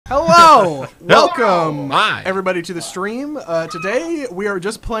Hello! Welcome, Hi. everybody, to the stream. Today, we are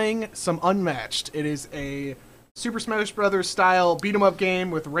just playing some Unmatched. It is a Super Smash Bros. Style beat-em-up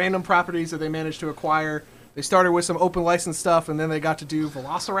game with random properties that they managed to acquire. They started with some open license stuff, and then they got to do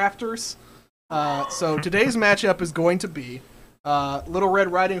Velociraptors. So today's matchup is going to be Little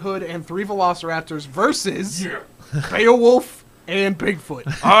Red Riding Hood and 3 Velociraptors versus Beowulf and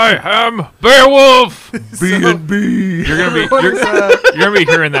Bigfoot. I am Beowulf. B&B. You're gonna be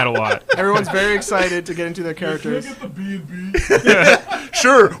hearing that a lot. Everyone's very excited to get into their characters. Can I get the B&B?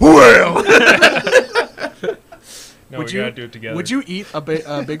 Sure. Well. No, we gotta do it together. Would you eat a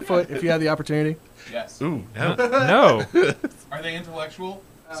Bigfoot if you had the opportunity? Yes. Ooh, no. No. Are they intellectual?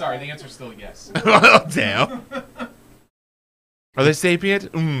 Sorry, the answer's still yes. Oh, damn. Are they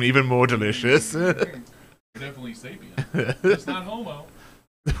sapient? Even more delicious. Definitely sapient. It's not homo.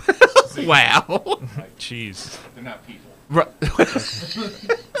 Wow. Jeez. They're not people. That's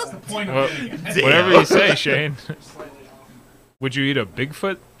That's the point of Well, getting it. Damn. whatever you say, Shane. Would you eat a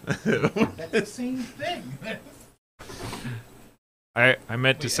Bigfoot? That's the same thing. I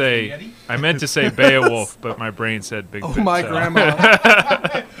meant to Wait, say Yeti? Beowulf, but my brain said Bigfoot. Oh, my so. grandma.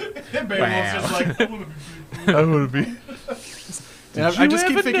 And Beowulf's just like, I want to be Bigfoot. I would be. And I just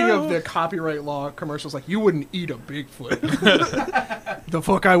keep ever thinking know? of the copyright law commercials like, you wouldn't eat a Bigfoot. The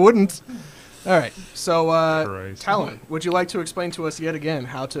fuck I wouldn't. All right, so Christ. Talon, would you like to explain to us yet again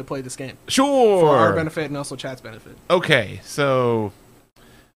how to play this game? Sure. For our benefit and also chat's benefit. Okay, so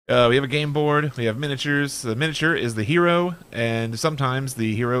we have a game board. We have miniatures. The miniature is the hero, and sometimes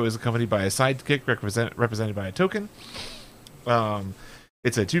the hero is accompanied by a sidekick represented by a token.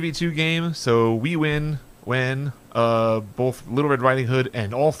 It's a 2v2 game, so we win when both Little Red Riding Hood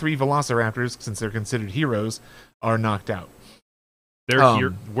and all 3 Velociraptors, since they're considered heroes, are knocked out. They're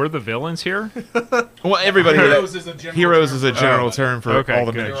here. We're the villains here. Well, everybody. Heroes is a general Heroes term is a for general everybody. term for Okay, all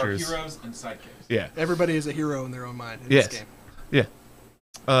the good. There are miniatures. heroes and sidekicks. Yeah. Everybody is a hero in their own mind in Yes. this game.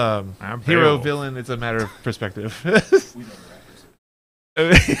 I'm Hero, Beowulf. villain, it's a matter of perspective. We know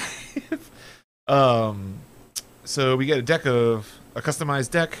the rappers. So we get a customized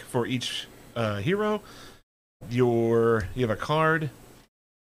deck for each hero. You have a card.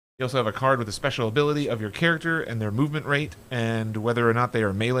 You also have a card with a special ability of your character and their movement rate and whether or not they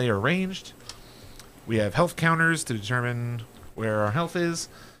are melee or ranged. We have health counters to determine where our health is.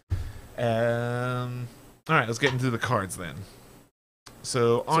 All right, let's get into the cards then.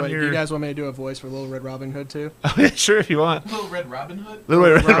 So on So your you guys want me to do a voice for Little Red Robin Hood too? sure if you want. Little Red Robin Hood? Little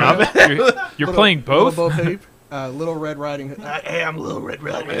Red Robin. Robin. You're playing both. Little Bo Peep, Little Red Riding Hood. I am Little Red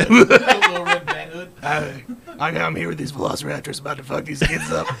Riding Hood. Little Red Bang Hood? I'm here with these Velociraptors about to fuck these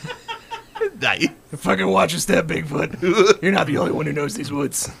kids up. Nice. Fucking watch your step, Bigfoot. You're not the only one who knows these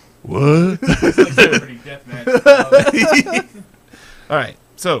woods. What? It's like Celebrity Deathmatch. All right.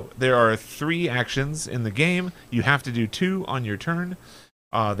 So there are 3 actions in the game. You have to do 2 on your turn.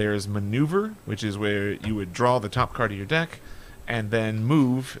 There's maneuver, which is where you would draw the top card of your deck, and then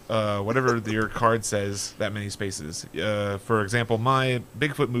move whatever your card says that many spaces. For example, my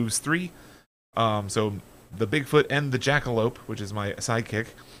Bigfoot moves 3. So the Bigfoot and the Jackalope, which is my sidekick,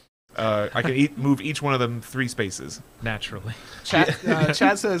 I can move each one of them 3 spaces. Naturally.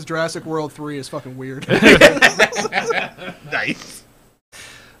 Chad says Jurassic World 3 is fucking weird. Nice.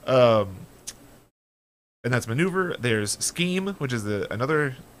 And that's maneuver. There's scheme, which is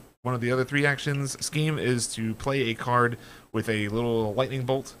another one of the other 3 actions. Scheme is to play a card with a little lightning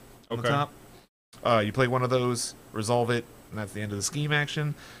bolt on the top. You play one of those, resolve it, and that's the end of the scheme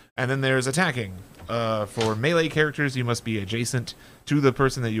action. And then there's attacking. For melee characters, you must be adjacent to the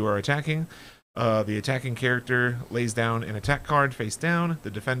person that you are attacking. The attacking character lays down an attack card face down.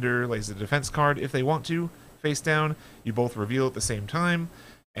 The defender lays a defense card if they want to face down. You both reveal at the same time.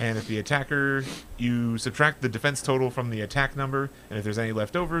 And if the attacker, you subtract the defense total from the attack number, and if there's any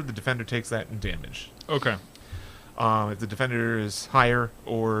left over, the defender takes that in damage. Okay. If the defender is higher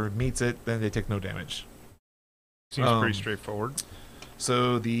or meets it, then they take no damage. Seems pretty straightforward.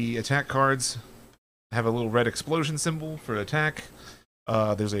 So the attack cards have a little red explosion symbol for attack.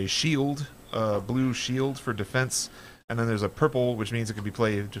 There's a shield, blue shield for defense, and then there's a purple, which means it can be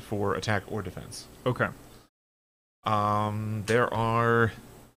played for attack or defense. Okay. There are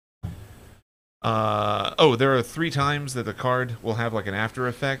 3 times that the card will have like an after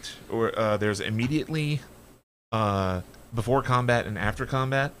effect, or there's immediately, before combat and after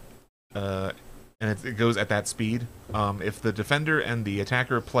combat, and it goes at that speed. If the defender and the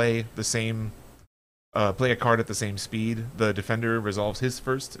attacker play a card at the same speed, the defender resolves his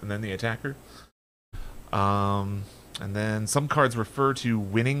first, and then the attacker. And then some cards refer to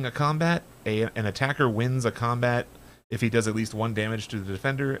winning a combat. An attacker wins a combat If he does at least 1 damage to the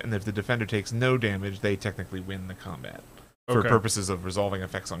defender, and if the defender takes no damage, they technically win the combat for Okay. purposes of resolving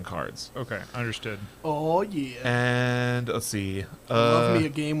effects on cards. Okay, understood. Oh yeah. And let's see. Love me a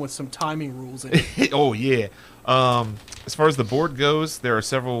game with some timing rules in it. Oh yeah. As far as the board goes, there are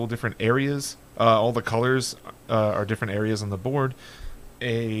several different areas. All the colors are different areas on the board.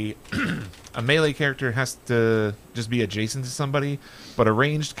 A melee character has to just be adjacent to somebody, but a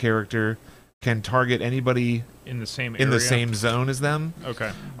ranged character can target anybody In the same area? in the same zone as them. Okay.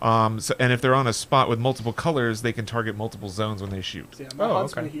 And if they're on a spot with multiple colors, they can target multiple zones when they shoot. Yeah, my Oh,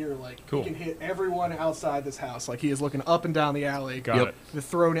 huntsman okay. here, like, Cool. he can hit everyone outside this house. Like, he is looking up and down the alley. Got it. The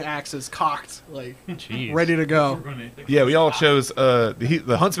thrown axes cocked, like, Jeez. ready to We're go. gonna- Yeah, we all chose.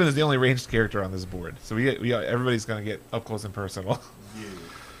 The huntsman is the only ranged character on this board, so everybody's gonna get up close and personal.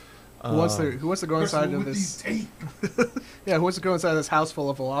 Who wants to go inside Personal of with this? these teeth. Yeah, who wants to go inside this house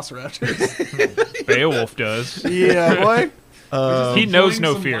full of velociraptors? Beowulf does. Yeah, boy. He knows Enjoying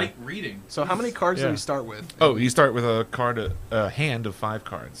no some fear. light reading. So how many cards do Yeah. we start with? Oh, you start with a hand of 5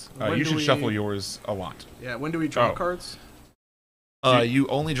 cards. When You do should we- shuffle yours a lot. Yeah, when do we draw Oh. cards? You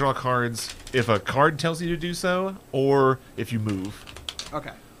only draw cards if a card tells you to do so, or if you move.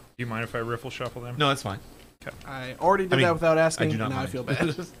 Okay. Do you mind if I riffle shuffle them? No, that's fine. I already did I mean, that without asking. I do not now I mind. feel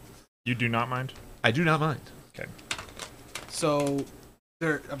bad. You do not mind? I do not mind. Okay. So,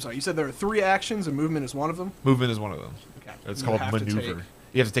 I'm sorry, you said there are 3 actions and movement is one of them? Movement is one of them. Okay. It's You called have to maneuver. take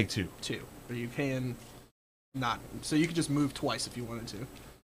You have to take 2. 2, but you can not. So you could just move twice if you wanted to.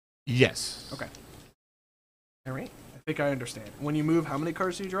 Yes. Okay. All right. I think I understand. When you move, how many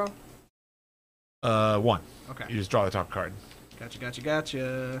cards do you draw? 1. Okay. You just draw the top card.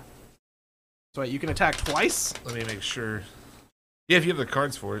 Gotcha. So wait, you can attack twice? Let me make sure. Yeah, if you have the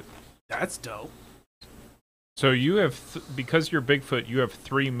cards for it. That's dope. So you have, because you're Bigfoot, you have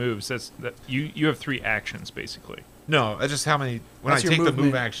 3 moves. You have 3 actions, basically. No, that's just how many. When That's I your take the move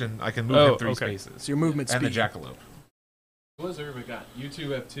movement. action, I can move Oh, in 3 okay. spaces. So your movement speed. And the jackalope. What has everybody got? You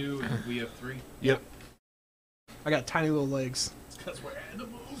 2 have 2, and we have 3. Yep. I got tiny little legs. It's because we're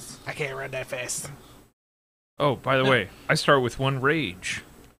animals. I can't run that fast. Oh, by the way, I start with 1 rage.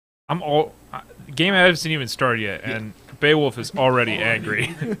 The game hasn't even started yet, and Beowulf is already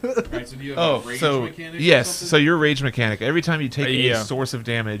angry. Right, so do you have Oh, a rage so mechanic or yes, something? so your rage mechanic. Every time you take Yeah. a source of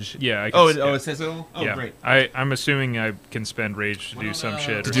damage. Yeah, I can Oh, it says it all. Oh, yeah. great. I'm assuming I can spend rage to Why do don't, some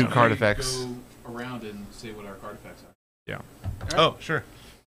shit. To or do something. card we effects. Go around and say what our card effects are. Oh, sure.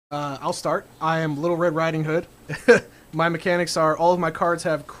 I'll start. I am Little Red Riding Hood. My mechanics are all of my cards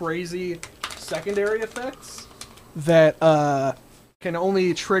have crazy secondary effects that can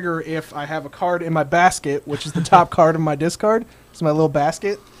only trigger if I have a card in my basket, which is the top card of my discard. It's my little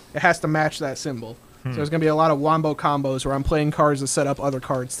basket. It has to match that symbol. So there's going to be a lot of wombo combos where I'm playing cards to set up other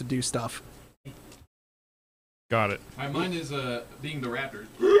cards to do stuff. Got it. Mine is being the raptors.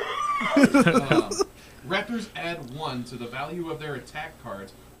 Raptors add 1 to the value of their attack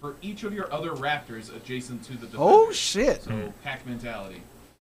cards for each of your other raptors adjacent to the defender. Oh, shit. So pack mentality.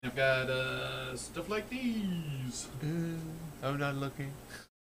 I've got stuff like these. I'm not looking.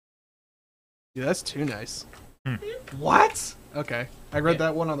 Yeah, that's too nice. Hmm. What? Okay. I read Yeah.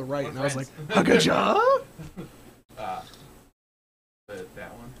 that one on the right, We're and I was like, friends. oh, good job.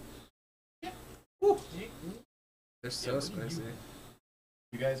 That one. They're so Yeah, spicy.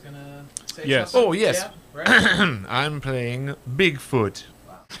 You guys gonna say Yes. something? Oh, yes. Yeah, right? I'm playing Bigfoot.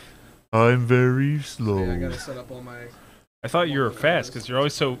 I'm very slow. Yeah, I gotta set up all my. I thought you were fast because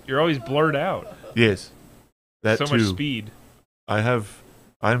you're always blurred out. Yes. That So too. much speed.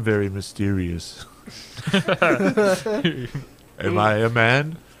 I'm very mysterious. Am I a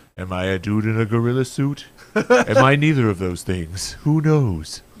man? Am I a dude in a gorilla suit? Am I neither of those things? Who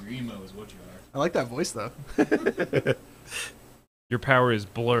knows? You're emo is what you are. I like that voice though. Your power is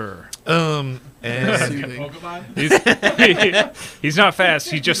blur. And Soothing. Pokemon? He's not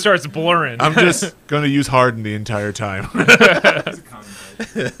fast. He just starts blurring. I'm just gonna use Harden the entire time. It's a common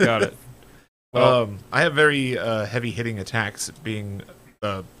type. Got it. Well, I have very heavy hitting attacks, being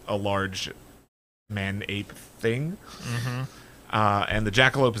a large man ape thing. mhm. And the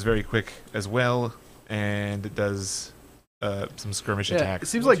jackalope is very quick as well, and it does some skirmish Yeah, it attacks.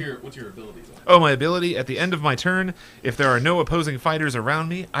 seems What's like your ability though? Oh, my ability, at the end of my turn, if there are no opposing fighters around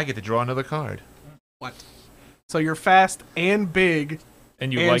me, I get to draw another card. what? So you're fast and big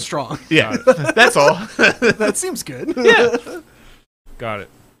And you and like strong. Yeah, that's all. That seems good. Yeah. Got it.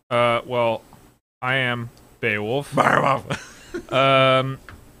 Well, I am Beowulf. Beowulf.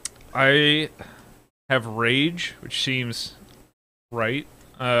 I have rage, which seems right.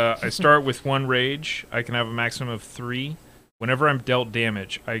 I start with 1 rage. I can have a maximum of 3. Whenever I'm dealt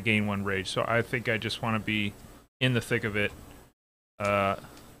damage, I gain 1 rage. So I think I just want to be in the thick of it,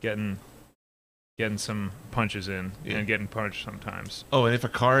 getting some punches in and getting punched sometimes. Oh, and if a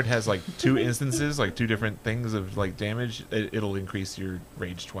card has like 2 instances, like 2 different things of like damage, it'll increase your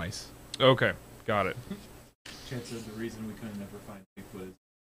rage twice. Okay, got it. Chad says the reason we couldn't never find Bigfoot is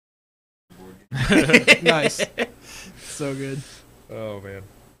board game. Nice. So good. Oh man.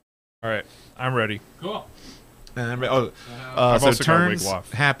 All right, I'm ready. Cool. And I've so also got turns Wiggloff.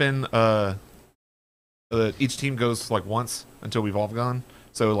 happen. Each team goes like once until we've all gone.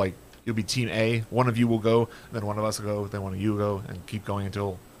 So like you'll be team A. One of you will go, then one of us will go, then one of you will go, and keep going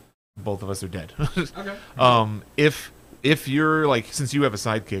until both of us are dead. Okay. If you're like, since you have a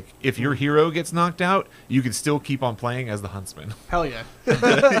sidekick, if your hero gets knocked out, you can still keep on playing as the huntsman. Hell yeah.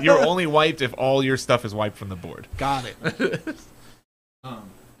 You're only wiped if all your stuff is wiped from the board. Got it.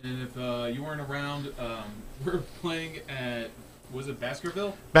 And if you weren't around, we're playing at, was it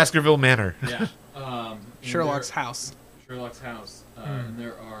Baskerville? Baskerville Manor. Yeah. Sherlock's house. Sherlock's house. And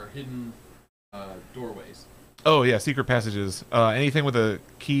there are hidden doorways. Oh yeah, secret passages. Anything with a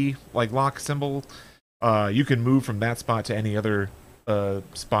key, like lock symbol, you can move from that spot to any other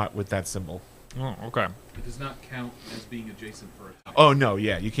spot with that symbol. Oh, okay. It does not count as being adjacent for a time. Oh no,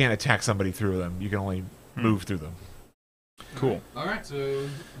 yeah, you can't attack somebody through them. You can only move through them. Cool. All right, so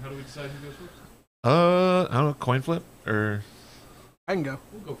how do we decide who goes first? I don't know, coin flip or I can go.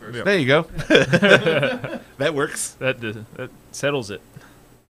 We'll go first. Yeah. there you go. That works. That settles it.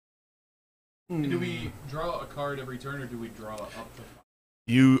 And do we draw a card every turn, or do we draw up to 5?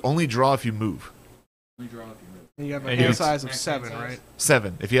 You only draw if you move. We draw if you move. And you have a And hand you- size of Max 7, hand size? right?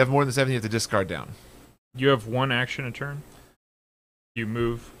 7. If you have more than 7, you have to discard down. You have 1 action a turn. You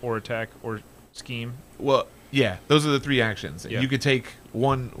move or attack or scheme. Well, yeah, those are the 3 actions. Yeah. You could take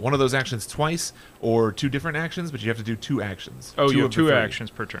one of those actions twice, or 2 different actions, but you have to do 2 actions. Oh, you of have the 2 3. actions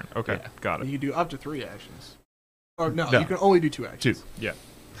per turn. Okay, Yeah. got And it. you do up to 3 actions. Or no, No. you can only do 2 actions. 2. Yeah.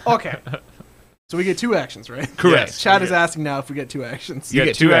 Okay. So we get 2 actions, right? Correct. Yes. Chad is asking now if we get 2 actions. You You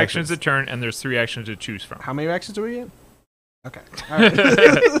get get 2 2 actions actions. a turn, and there's 3 actions to choose from. How many actions do we get? Okay. All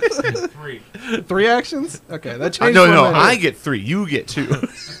right. 3. 3 actions? Okay, that changed. No, one no, minute. I get 3. You get 2.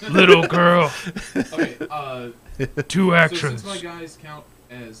 Little girl. Okay, 2 so actions. since my guys count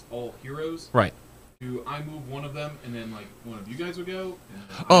as all heroes, Right. do I move one of them, and then like one of you guys would go? And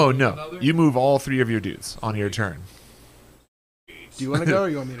then I Oh move no, another? you move all 3 of your dudes on your turn. Do you want to go or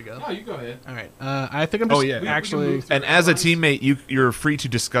you want me to go? No, you go ahead. All right. I think I'm just Oh, yeah. We can actually move through And as a lines. teammate, you're free to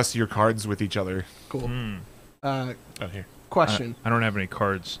discuss your cards with each other. cool. Hmm. Uh, Oh, here. question. I don't have any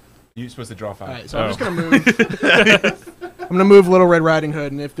cards. You're supposed to draw 5. All right, so I'm Oh. just gonna move. I'm gonna move Little Red Riding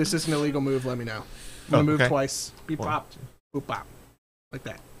Hood, and if this is an illegal move, let me know. I'm gonna Oh, move okay. twice. Beep 1, pop, boop pop, like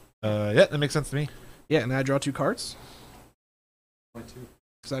that. Yeah, that makes sense to me. Yeah, and then I draw 2 cards One, two.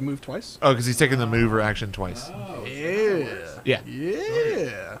 because I moved twice. Oh, because he's taking the mover action twice. Oh, Yeah. Yeah.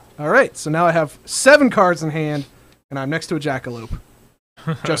 Yeah. All right, so now I have 7 cards in hand, and I'm next to a jackalope,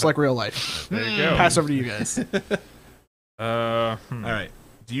 just like real life. There you go. Pass over to you guys. All right.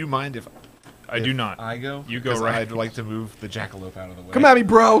 Do you mind if I do not. I go? You go 'Cause right. I'd like to move the jackalope out of the way. Come at me,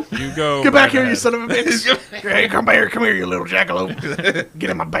 bro. You go. Get back right here, you ahead. son of a bitch. Hey, come here, you little jackalope. Get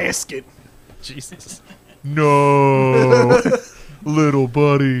in my basket. Jesus. No, little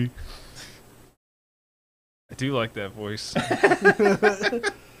buddy. I do like that voice.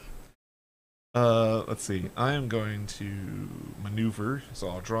 Let's see. I am going to maneuver, so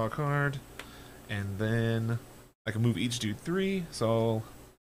I'll draw a card, and then I can move each dude 3. So I'll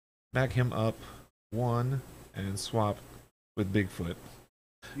back him up 1 and swap with Bigfoot.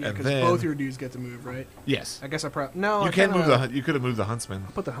 Yeah, And because then- both your dudes get to move, right? Yes, I guess I probably no. you I can kinda- move the. You could have moved the huntsman.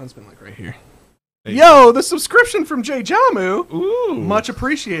 Put the huntsman like right here. There you Yo, the subscription from Jay Jamu. go. Ooh, Much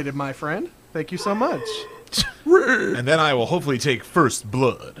appreciated, my friend. Thank you so much. And then I will hopefully take first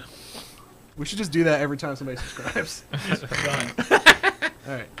blood. We should just do that every time somebody subscribes. Done.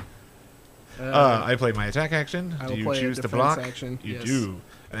 All right. I play my attack action. I Do will you play a choose to defense block? action, You yes. do.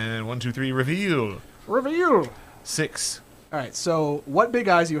 And 1, 2, 3, reveal. Review. 6. All right. So, what big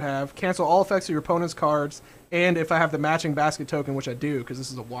eyes you have? Cancel all effects of your opponent's cards, and if I have the matching basket token, which I do, because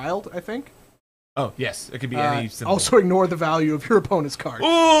this is a wild, I think. Oh yes, it could be any symbol. Also, ignore the value of your opponent's card.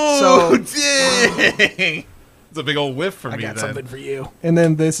 Oh, So- dang! It's a big old whiff for I me got then. something for you. And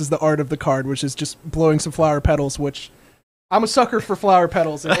then this is the art of the card, which is just blowing some flower petals, which I'm a sucker for flower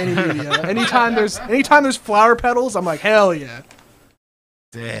petals in any media. anytime there's flower petals, I'm like, hell yeah.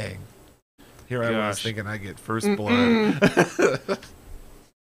 Dang. Here I was Gosh. thinking I get first blood.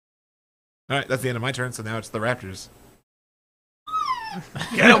 All right, that's the end of my turn. So now it's the Raptors.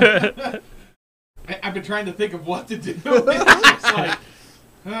 I've been trying to think of what to do. It's just like,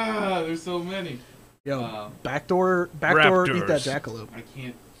 there's so many. Yo, backdoor, eat that Raptors. jackalope. I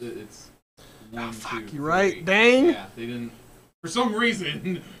can't. It's one, Fuck, two, you're right. three. Dang. Yeah, they didn't. For some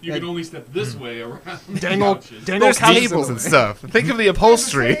reason, you can only step this way around. Dangle There's couches in tables the and way. stuff. Think of the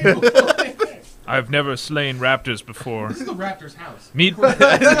upholstery. I've never slain raptors before. This is the raptor's house. Meet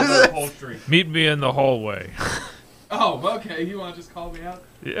Upholstery. meet me in the hallway. Oh, okay. You want to just call me out?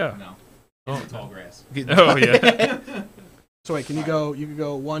 Yeah. No. It's tall grass. Oh yeah. So wait, can you go? You can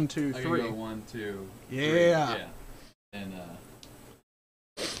go 1, 2, I can 3. go 1, 2. Yeah. 3. Yeah. And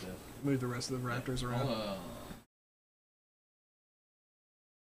Move the rest of the raptors around.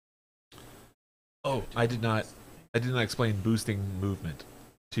 Oh, I did not explain boosting movement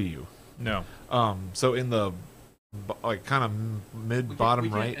to you. No. So in the like kind of mid bottom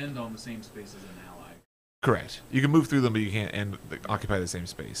we right. can't end on the same space as an ally. Correct. You can move through them, but you can't occupy the same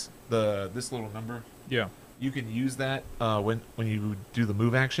space. This little number. Yeah. You can use that when you do the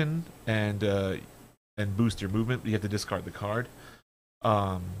move action and boost your movement. You have to discard the card.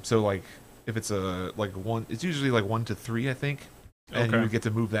 So like if it's one, it's usually like 1 to 3, I think, and Okay. you would get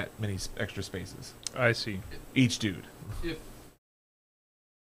to move that many extra spaces. I see. Each dude. If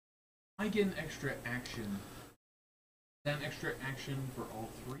I get an extra action, is that an extra action for all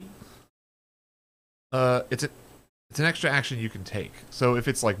 3? It's an extra action you can take. So if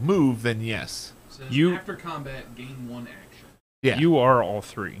it's like move, then yes. It says You- after combat, gain 1 action. Yeah. You are all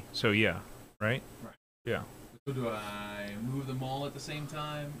 3. So yeah. Right? Right. Yeah. So do I move them all at the same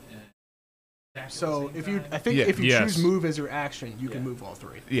time? And attack at So the same if you, time? I think Yeah. if you Yes. choose move as your action, you can Yeah. move all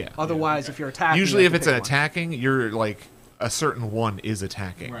 3. Yeah. Otherwise, okay. if you're attacking, Usually, you if have it's to an pick one. attacking, you're like a certain one is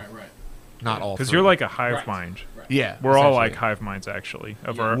attacking, Right. not all. Because 3. you're like a hive Right. mind. Right. yeah. We're all essentially. like hive minds, actually,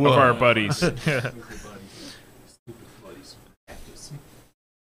 of Yeah. our Whoa. buddies. Stupid buddies. Stupid buddies. Cactus.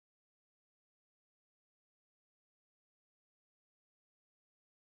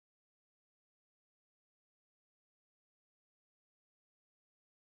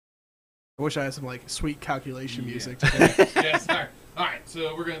 I wish I had some like sweet calculation Yeah. music. Today. Yes. All right.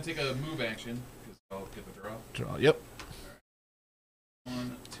 So we're gonna take a move action because I'll get the draw. Draw. Yep.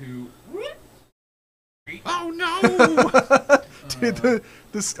 1, 2. Oh no! Dude,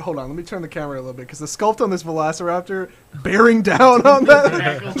 this. Hold on, let me turn the camera a little bit because the sculpt on this Velociraptor bearing down on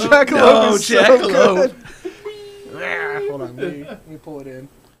that jackalope No, is so jackalope. good. Yeah, hold on, let me pull it in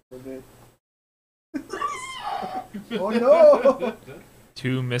a little bit. Oh no!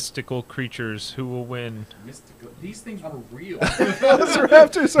 2 mystical creatures who will win. Mystical. These things were real.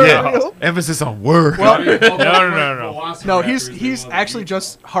 Velociraptors are Yeah. real. Emphasis on word. Well, no. No, he's actually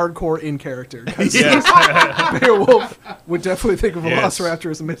just hardcore in character. 'Cause Yes. Beowulf would definitely think of Yes.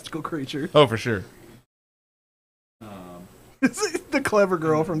 Velociraptor as a mystical creature. Oh, for sure. It's the clever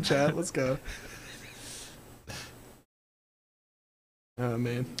girl from chat. Let's go. Oh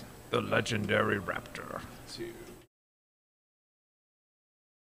man. The legendary raptor. 2.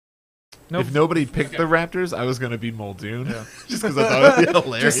 Nope. If nobody picked the Raptors, I was gonna be Muldoon, just because I thought it'd be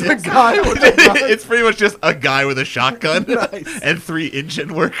hilarious. Just a guy with a gun. It's pretty much just a guy with a shotgun Nice. and 3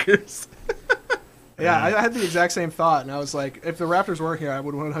 engine workers. Yeah, I had the exact same thought, and I was like, if the Raptors weren't here, I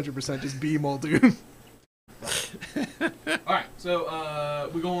would 100% just be Muldoon. Alright, so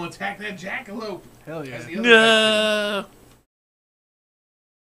we're gonna attack that jackalope. Hell yeah. As the other No. action.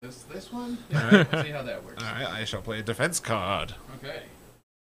 This one? Yeah, let's see how that works. All right, I shall play a defense card. Okay.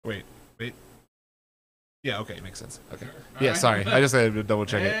 Wait. Yeah, okay, makes sense. Okay. Sure. Yeah, Alright. sorry. I just had to double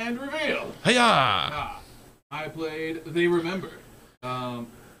check it. And reveal. Hiya! I played They Remember.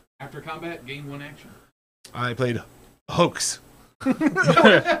 After combat, gain 1 action. I played Hoax. What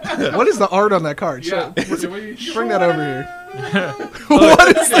is the art on that card? Yeah. Bring that over here. Look,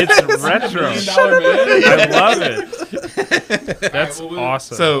 What is that? it's retro. $1 million man. I love it. That's Alright, well,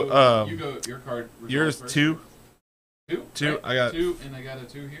 awesome. So, you go. Your card. resolves yours first. 2. 2. 2, Right, I got- 2, and I got a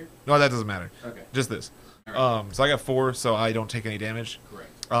 2 here. No, that doesn't matter. Okay. Just this. Alright. So I got 4, so I don't take any damage.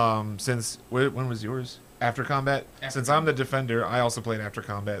 Correct. Since when was yours? After combat. After Since I'm the combat. defender, I also played after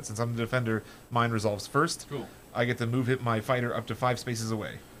combat. Since I'm the defender, mine resolves first. Cool. I get to move my fighter up to 5 spaces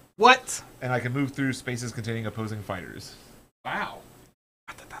away, What? and I can move through spaces containing opposing fighters. Wow.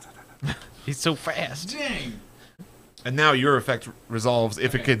 He's so fast. Dang. And now your effect resolves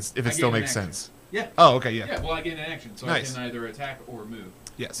if Okay. it I still gain an makes action. sense. Yeah. Oh, okay, yeah. Yeah. Well, I get an action, so Nice. I can either attack or move.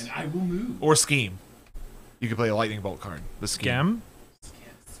 Yes. And I will move. Or scheme. You can play a lightning bolt card. The scheme.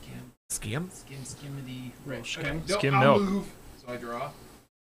 Scam? Scheme? Skimmity. Right, Okay. skim. No, Skim I'll milk. move. So I draw.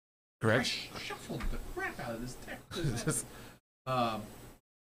 Correct. I shuffled the crap out of this deck.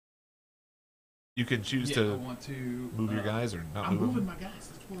 You can choose I to want to move your guys or not I'm move moving them. my guys.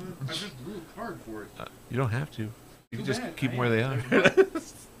 That's what I just drew a card for it. You don't have to. You can Too just bad. keep I them where they am. are.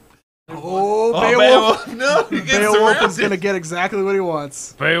 Oh, Oh, Beowulf Beowulf is gonna get exactly what he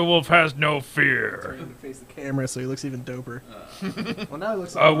wants. Beowulf has no fear. Turn him to face the camera so he looks even doper. Well, now he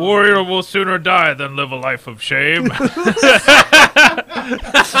looks like A warrior will sooner die than live a life of shame.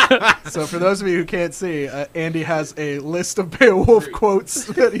 So for those of you who can't see, Andy has a list of Beowulf quotes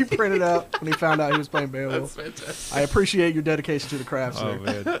that he printed out when he found out he was playing Beowulf. That's fantastic. I appreciate your dedication to the craft, sir. Oh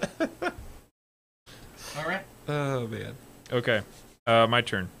man. All right. Oh man. Okay, my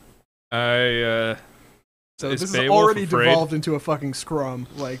turn. I So Is this is Beowulf already afraid? devolved into a fucking scrum.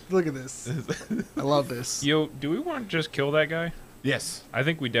 Like, look at this. I love this. Yo, do we want to just kill that guy? Yes. I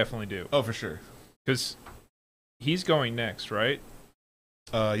think we definitely do. Oh, for sure. Because he's going next, right?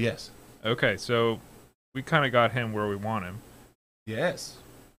 Yes. Okay, so we kind of got him where we want him. Yes.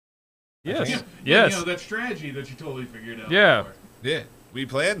 Yes. think- Yes. You know, that strategy that you totally figured out. Yeah. before. Yeah. We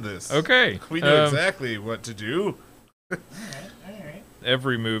planned this. Okay. We know exactly what to do. All right.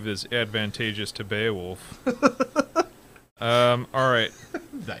 Every move is advantageous to Beowulf. All right.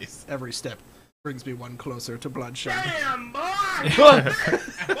 Nice. Every step brings me one closer to bloodshed. Damn, boy!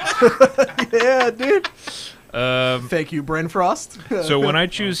 Yeah, dude. Um, Thank you, Bren Frost. so when I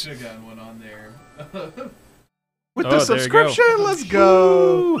Choose. choose, Should have gotten one on there. With Oh, the there you go. subscription, let's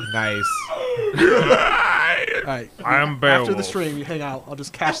go. Nice. All right. I'm Beowulf. After the stream, you hang out. I'll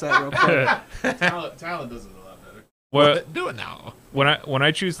just cash that real quick. Talon does it a lot better. Well, Do it now. when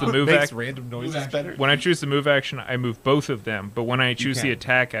I choose the move Makes action, random noises action. better. when I choose the move action, I move both of them. But when I choose the can.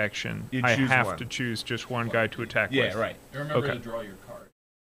 attack action, You I choose have one. to choose just one guy to attack Yeah, with. right. And remember Okay. to draw your card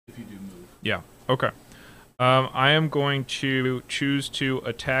if you do move. Yeah. Okay. I am going to choose to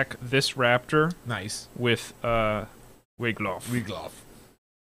attack this raptor Nice. with Wiglaf. Wiglaf.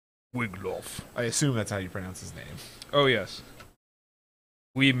 Wiglaf. I assume that's how you pronounce his name. Oh yes.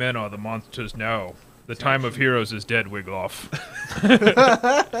 We men are the monsters now. The time of heroes is dead, Wiglaf.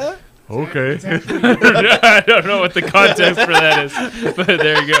 Okay. I don't know what the context for that is, but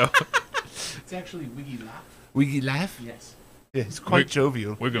there you go. It's actually Wiggy Laugh. Wiglaf? Yes. Yeah, he's quite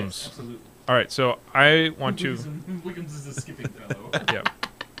jovial. Wiggums. Absolutely. All right, so I want to. Wiggums is a skipping fellow. Yeah.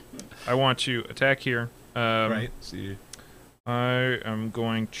 I want to attack here. Right. See. I am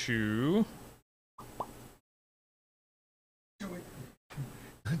going to.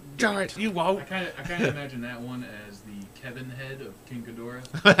 Darn it, you won't. I kind of imagine that one as the Kevin head of King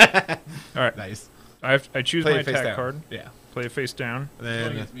Ghidorah. All right. Nice. I choose Play my it face attack down. card. Yeah. Play it face down. And Going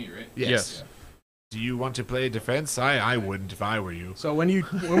then, against me, right? Yes. Do you want to play defense? I wouldn't if I were you. So when we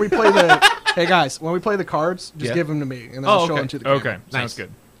play the hey guys, when we play the cards, just Yeah. give them to me, and then I'll show okay. them to the camera. Okay. Sounds Nice.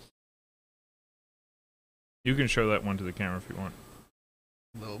 good. You can show that one to the camera if you want.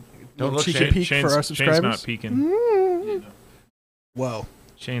 Little Don't look, cheeky Shane. peek for our Shane's subscribers. not peeking. Mm. Yeah, no. Whoa,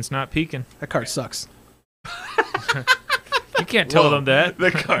 Shane's not peeking. that card sucks. You can't tell Whoa. them that.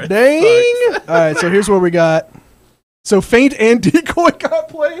 The card. Dang! All right, so here's what we got. So feint and decoy got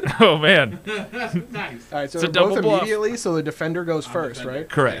played. Oh man. Nice. All right, so It's a they're both double bluff. immediately. So the defender goes I'm first, defender. right?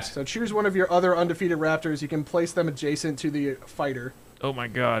 Correct. So choose one of your other undefeated raptors. You can place them adjacent to the fighter. Oh my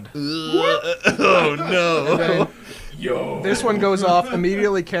god. Oh no. And then Yo. this one goes off.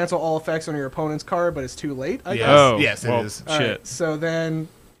 Immediately cancel all effects on your opponent's card, but it's too late. I Yes. guess. Oh. Yes, it well, is. All Shit. right, so then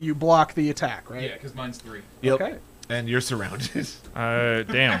you block the attack, right? Yeah, because mine's 3. Yep. Okay. And you're surrounded.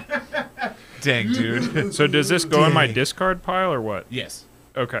 Damn. Dang, dude. So does this go in my Dang. discard pile or what? Yes.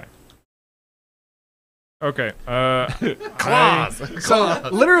 Okay. Okay. Claws. So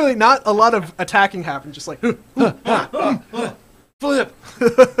literally, not a lot of attacking happened. Just like Flip.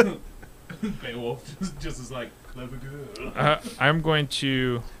 Beowulf just is like, clever girl. I'm going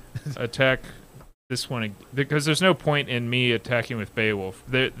to attack this one because there's no point in me attacking with Beowulf.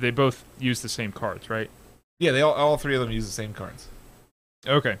 They both use the same cards, right? Yeah, they all three of them use the same cards.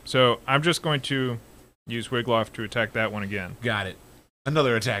 Okay, so I'm just going to use Wiglaf to attack that one again. Got it.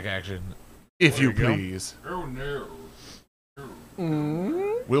 Another attack action, if There you you go. please. Oh no.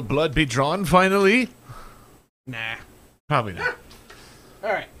 Will blood be drawn finally? nah. Probably not.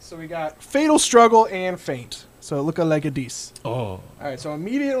 All right, so we got fatal struggle and feint. So looking like a dece. Oh. All right, so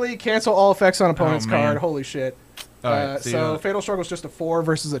immediately cancel all effects on opponent's Oh, man. card. Holy shit. All right. So fatal struggle is just a 4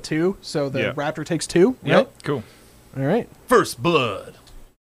 versus a 2. So the Yeah. raptor takes 2. Yep. Right? Cool. All right. First blood.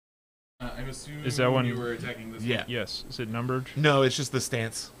 I'm assuming Is that one- you were attacking this Yeah. one. Yes. Is it numbered? No, it's just the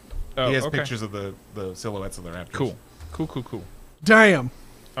stance. Oh, he has okay. pictures of the silhouettes of the raptors. Cool. Cool. Damn.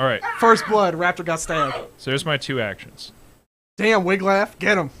 All right. First blood. Raptor got stabbed. So there's my 2 actions. Damn, Wiglaf.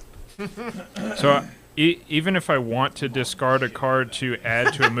 Get him. So even if I want to discard a card to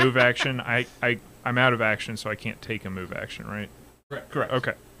add to a move action, I'm out of action, so I can't take a move action, right? Correct.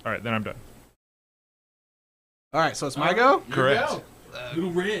 Okay. All right, then I'm done. All right, so it's my go. Correct.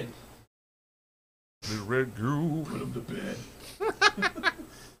 Little red. The red groove. Put him to bed.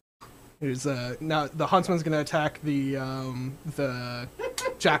 Is now the huntsman's gonna attack the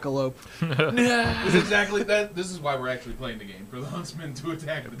jackalope. This is exactly that. This is why we're actually playing the game, for the huntsman to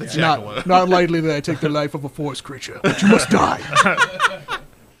attack the It's jackalope. Not lightly that I take the life of a forest creature, but you must die.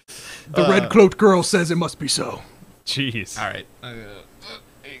 The red cloaked girl says it must be so. Jeez. All right. There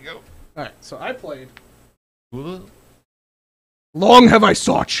you go. All right, so I played. Ooh. Long have I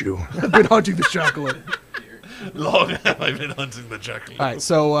sought you. I've been hunting the jackalope. Long have I been hunting the jackalope. All right,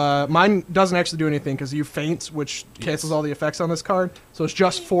 so mine doesn't actually do anything because you faint, which cancels all the effects on this card. So it's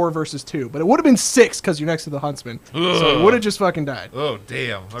just 4 versus 2, but it would have been 6 because you're next to the huntsman. So it would have just fucking died. Oh,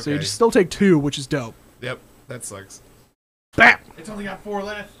 damn. Okay. So you just still take 2, which is dope. Yep, that sucks. Bam! It's only got 4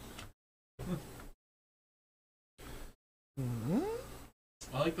 left.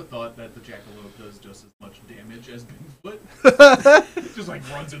 I like the thought that the jackalope does just as much damage as Bigfoot. Just like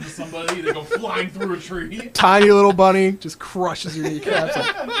runs into somebody, they go flying through a tree. Tiny little bunny just crushes your kneecaps.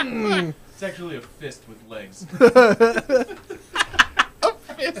 Like, It's actually a fist with legs.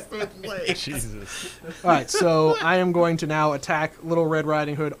 Jesus. All right, so I am going to now attack Little Red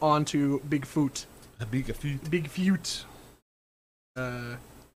Riding Hood onto Bigfoot. A big feet. Bigfoot.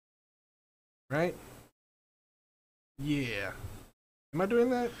 Right? Yeah. Am I doing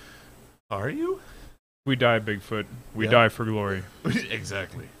that? Are you? We die, Bigfoot. We Yeah. die for glory,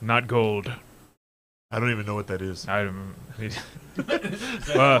 Exactly. not gold. I don't even know what that is. I Is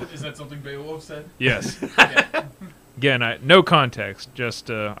that something Beowulf said? yes. Yeah. Again, no context. Just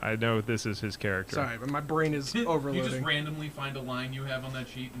I know this is his character. Sorry, but my brain is You just overloading. randomly find a line you have on that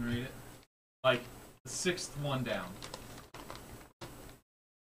sheet and read it. Like, the 6th one down.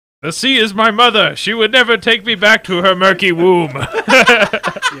 The sea is my mother. She would never take me back to her murky womb. Yeah,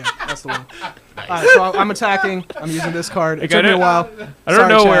 that's the one. All right, so I'm attacking. I'm using this card. It Like, took me a while. I don't Sorry,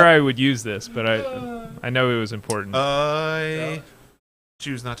 know chat. where I would use this, but I know it was important. I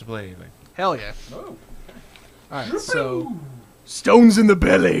choose not to play anything. Hell yeah. Oh. All right, so stones in the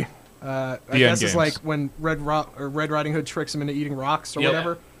belly. I guess end it's games. like when Red Riding Hood tricks him into eating rocks or Yep.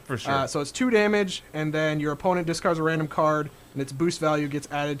 whatever. For sure. So it's 2 damage, and then your opponent discards a random card, and its boost value gets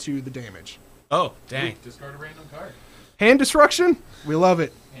added to the damage. Oh, dang. Discard a random card. Hand destruction, we love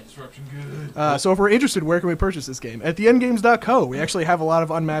it. Hand disruption, good. So if we're interested, where can we purchase this game? At theendgames.co. We actually have a lot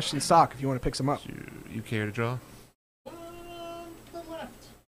of Unmatched in stock if you want to pick some up. You care to draw? The left.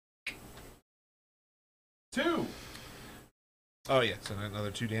 2. Oh, yeah. So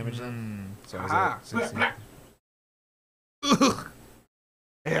another 2 damage then? So I was Aha. at 16.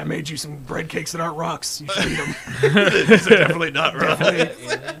 Hey, I made you some bread cakes that aren't rocks. You should eat them. These are definitely not right.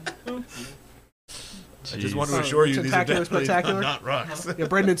 I just want to Jeez. assure you these are Tentacular definitely spectacular? not rocks. Yeah,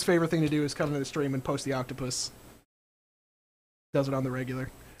 Brendan's favorite thing to do is come to the stream and post the octopus. Does it on the regular.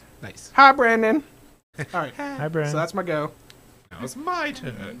 Nice. Hi, Brandon. All right, Hi, Brandon. so that's my go. Now it's my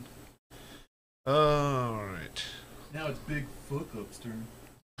turn. All right. Now it's Bigfoot's turn.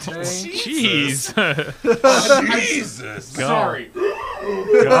 Jeez. Jesus. Sorry.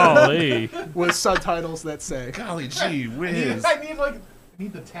 Golly. With subtitles that say. Golly gee whiz. I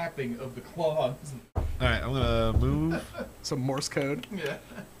need the tapping of the claws. All right, I'm gonna move. Some Morse code. Yeah.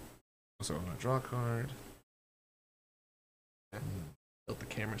 So I'm gonna draw a card. Tilt the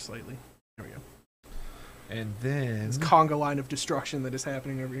camera slightly. There we go. And then This conga line of destruction that is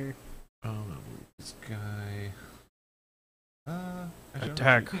happening over here. I'm gonna move this guy. Actually, I'm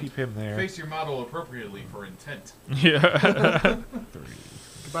Attack. gonna Keep him there. Face your model appropriately for intent. Yeah. 3.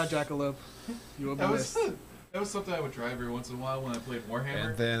 Goodbye, Jackalope. You will be missed. That was something I would try every once in a while when I played Warhammer.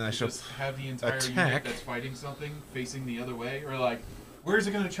 And then I You shall just have the entire unit attack. that's fighting something facing the other way, or like, where's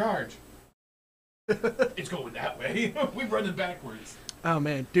it gonna charge? It's going that way. We're running backwards. Oh,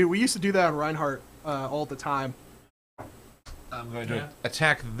 man. Dude, we used to do that on Reinhardt all the time. I'm going to Yeah.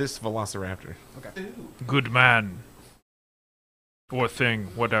 attack this Velociraptor. Ew. Good man. Or thing,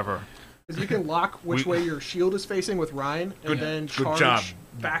 whatever. Because you can lock which We- way your shield is facing with Ryan, and Good- then good charge job,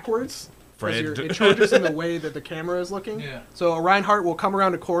 backwards. 'cause Fred. it charges in the way that the camera is looking. Yeah. So a Reinhardt will come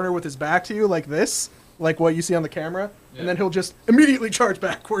around a corner with his back to you like this, like what you see on the camera, Yeah. and then he'll just immediately charge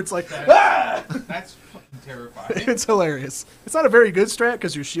backwards like, That's fucking terrifying. it's hilarious. It's not a very good strat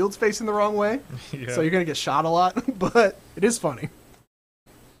because your shield's facing the wrong way, Yeah. so you're going to get shot a lot, but it is funny.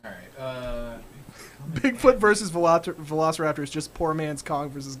 Alright, Bigfoot versus Velociraptor is just poor man's Kong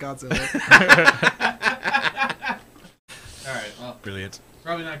versus Godzilla. Alright, well, Brilliant.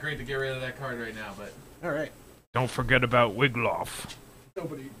 probably not great to get rid of that card right now, but All right. Don't forget about Wigloff.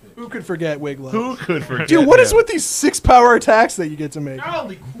 Nobody. Who could forget Wiggler? Who could forget? Dude, what is that? with these 6-power attacks that you get to make?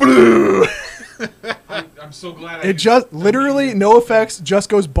 Golly, I'm so glad I It just, literally, no effects, just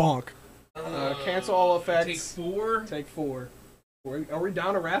goes bonk. Cancel all Take effects. 4. Take 4. Are we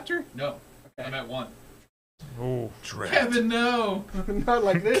down a raptor? No. Okay. I'm at 1. Oh, Kevin, no. Not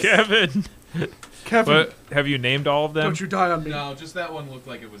like this. Kevin. Kevin, But have you named all of them? don't you die on me. No, just that one looked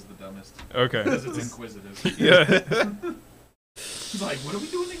like it was the dumbest. Okay. Because it's inquisitive. Yeah. He's like, what are we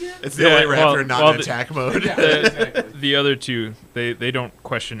doing again? It's the Yeah, only raptor well- not well, in attack mode. Yeah, exactly. The other two, they don't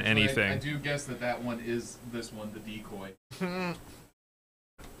question So anything. I do guess that one is this one, the decoy.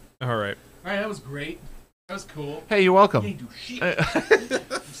 All right. Alright, that was great. That was cool. Hey, you're You welcome. ain't do shit.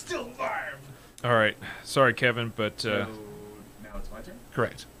 I'm still alive. All right. Sorry, Kevin, but So now it's my turn.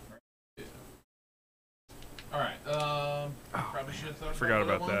 Correct. Alright, probably should have thought forgot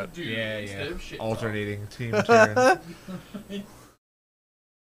about about what I wanted that. to do Yeah, instead yeah. of shit Alternating team turns.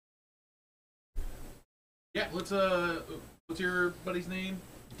 Yeah, what's your buddy's name?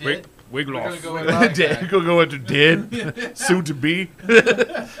 Wig- We're gonna Wigloff. go with Dead. Go into dead. Soon to be.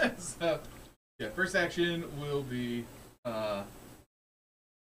 So, yeah, first action will be,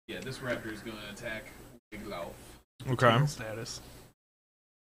 this raptor is gonna attack Biglow. Okay. Status.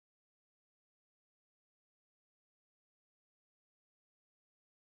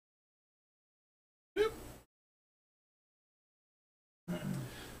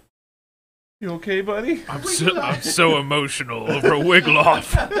 You okay, buddy? I'm so emotional over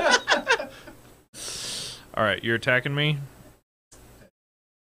Wigloff. All right, you're attacking me?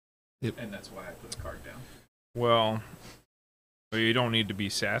 And that's why I put a card down. Well, you don't need to be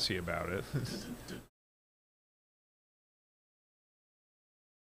sassy about it.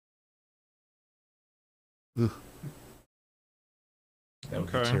 That would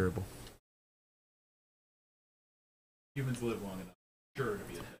Okay. be terrible. Humans live long enough. Sure to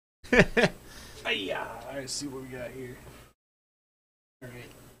be attacked. Alright, see what we got here. Alright.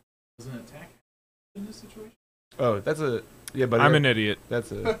 Doesn't attack in this situation? Oh, that's a but I'm an idiot.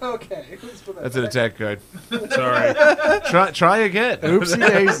 That's a Okay. Let's put that that's an back. attack card. Sorry. Try again. Oopsie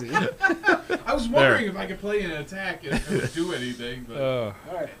daisy. I was wondering if I could play an attack and if it would do anything, but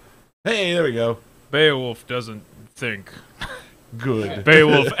Alright. Hey, there we go. Beowulf doesn't think. Good.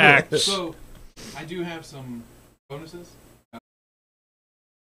 Beowulf acts. So I do have some bonuses.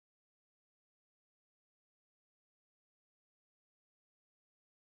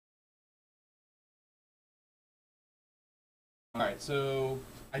 Alright, so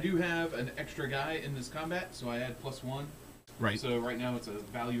I do have an extra guy in this combat, so I add +1. Right. So right now it's a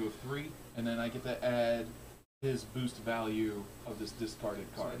value of 3, and then I get to add his boost value of this discarded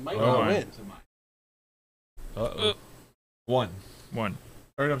card. It might Oh, not my. win. To mine. Uh-oh. 1. One.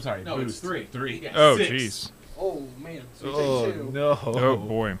 Or I'm sorry. No, boost. it's 3. 3. Yeah, Oh, 6. jeez. Oh man. So you Oh take 2. no. Oh,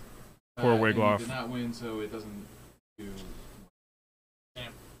 boy. Poor And Wigloff. He did not win, so it doesn't do.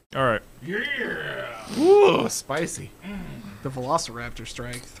 All right. Yeah. Ooh, spicy. The Velociraptor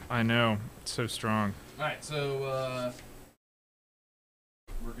strength. I know. It's so strong. All right, so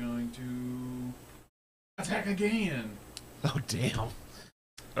we're going to attack again. Oh damn.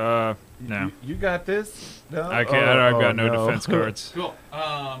 No. You got this? No. I can't. I've got no defense cards. Cool.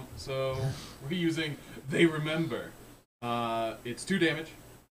 So we're using They Remember. It's 2 damage.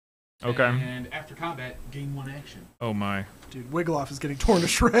 Okay. And after combat, gain 1 action. Oh, my. Dude, Wigloff is getting torn to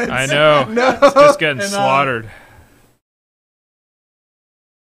shreds. I know. No. It's just getting And, slaughtered.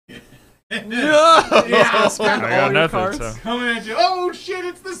 No. Yeah, Spend I all got your nothing, cards. so. Coming at you. Oh shit!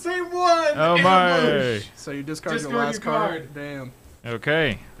 It's the same one. Oh, my. Ambush! So you discard your Discard last your card. card. Damn.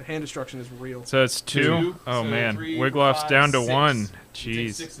 Okay. The hand destruction is real. So it's 2. Two. Oh, So man. 3, Wigloff's 5, down to 6. 1. You take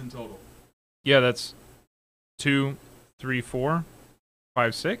Jeez. 6 in total. Yeah, that's 2, 3, 4,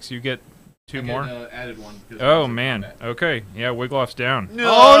 5, 6. You get 2 I more. get, added 1. because Oh, it's in man. combat. Okay. Yeah, Wigloff's down.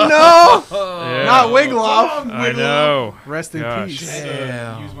 Oh no! Yeah. Not Wigloff. Wrong, I Wigloff. know. Rest in Gosh. peace. So,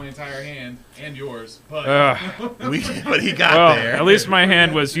 Damn. use my entire hand and yours, but But he got Well, there. at least my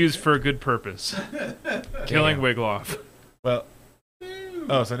hand was used for a good purpose. Killing Wigloff. Well.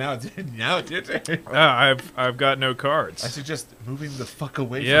 Oh, so now it's your turn. I've got no I cards. suggest moving the fuck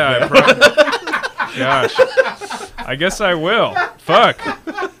away Yeah, from him. Gosh. I guess I will. Fuck.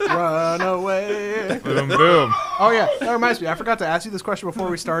 Run away. Boom, boom. Oh yeah, that reminds me. I forgot to ask you this question before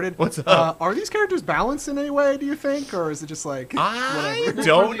we started. What's up? Are these characters balanced in any way? Do you think, or is it just like I whatever?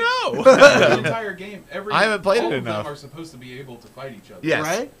 don't know. the entire game, I haven't played all it of them enough. are supposed to be able to fight each other. Yes.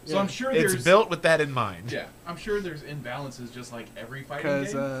 Right? So I'm sure It's there's built with that in mind. Yeah, I'm sure there's imbalances just like every fighting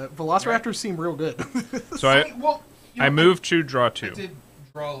Because game. Velociraptors seem real good. So I moved to draw I 2. did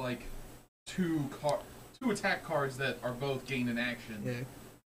draw like 2 attack cards that are both gain an action. Yeah.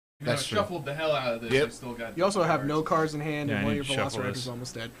 That's I true. shuffled the hell out of this. Yep. I still got. You also have cards. no cards in hand, Yeah, and I one of need your to shuffle Velociraptors this. is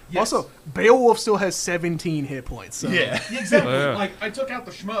almost dead. Yes. Also, Beowulf still has 17 hit points. So. Yeah. Exactly. Yeah. Like I took out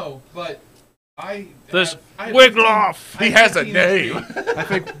the schmo, but This I have Wiggloff! 15 He has a 15 name. HP. I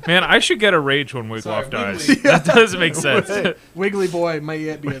think Man, I should get a rage when Sorry, Wiggloff dies. Wiggly. That doesn't make sense. Wiggly Boy might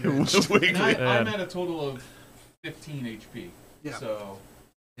yet be avenged. And I'm Man. at a total of 15 HP. Yeah. So.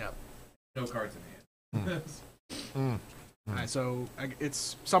 Yep. No cards in hand. All right, so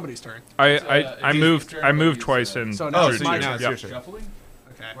it's somebody's turn. I It's moved turn, I but moved he's, twice uh, and So now Oh, it's so my now turn. it's Yep. your turn. Shuffling?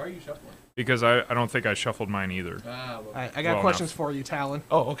 Okay. Why are you shuffling? because I don't think I shuffled mine either. Well, All right, I got Well questions enough. for you, Talon.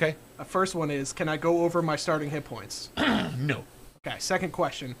 Oh, okay. First one is, can I go over my starting hit points? No. Okay. Second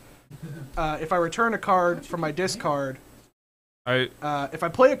question. If I return a card from my discard, I if I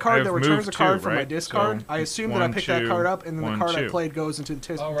play a card I've that returns moved a card two, from my right? discard, So, I assume that I one, pick that two, card up, and then the one, card I two. played goes into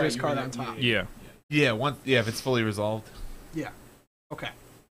the Oh, right, you discard were on that- top. yeah. Yeah, if it's fully resolved. Yeah. Okay.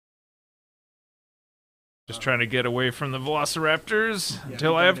 Just trying to get away from the Velociraptors Yeah,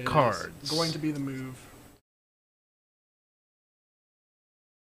 until I that have is cards. Going to be the move.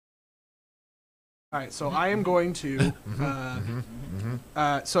 All right, so I am going to.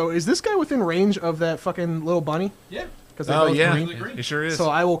 So is this guy within range of that fucking little bunny? Yeah. Because Oh both yeah, green. Really green. it sure is. So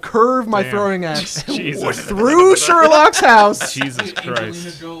I will curve my Damn. throwing axe Jesus. through Sherlock's house. Jesus Angelina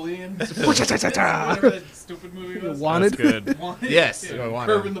Christ. Jolie and whatever that stupid movie was. Wanted. That's good. Wanted? Yes, Yeah, I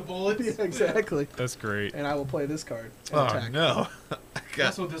wanted. curving the bullets. Yeah, exactly. That's great. And I will play this card. And Oh attack. no.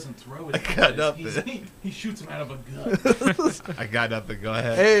 That's what doesn't throw his got bullets. nothing. He shoots him out of a gun. I got nothing. Go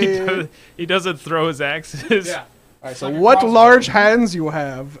ahead. Hey. He doesn't throw his axes. Yeah. All right. So Like a what crossbow. large hands you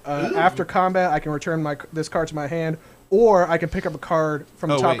have? After combat, I can return this card to my hand, or I can pick up a card from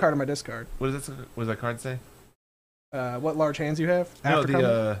the Oh, top wait. card of my discard. What does that card say? What large hands you have? No, After combat?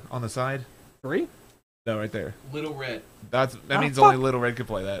 the on the side. 3. No, right there. Little Red. That Oh, means fuck. only Little Red can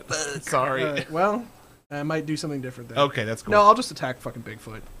play that. Sorry. Well, I might do something different then. Okay, that's cool. No, I'll just attack fucking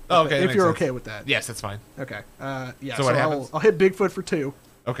Bigfoot. Oh, okay, that If makes you're sense. okay with that. Yes, that's fine. Okay. Yeah. So what I'll happens? hit Bigfoot for 2,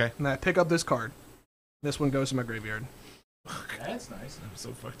 Okay. and I pick up this card. This one goes to my graveyard. That's nice. I'm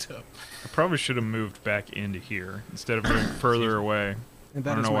so fucked up. I probably should have moved back into here instead of moving further away. And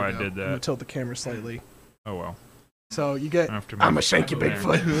that I don't is know my why I go. did I'm gonna that. tilt the camera slightly. Oh well. So you get. I have to I'm move. gonna shank you, Man.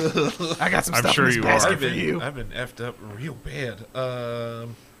 Bigfoot. I got some I'm stuff sure in this you are. basket I've for you. been effed up real bad.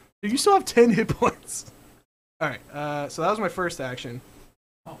 You still have 10 hit points. All right. So that was my first action.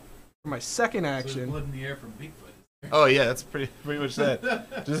 Oh. For my second So there's action. blood in the air from Bigfoot. Oh yeah, that's pretty much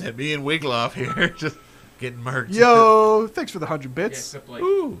that. Just hit me and Wiggloff here, just getting murked. Yo, thanks for the 100 Yeah, bits. except like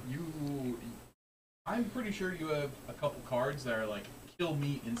Ooh. I'm pretty sure you have a couple cards that are like kill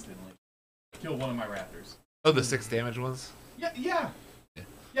me instantly. Kill one of my raptors. Oh, the 6 damage ones. Yeah.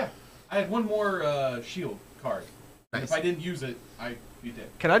 I had one more shield card. And if Nice. I didn't use it, I'd be dead.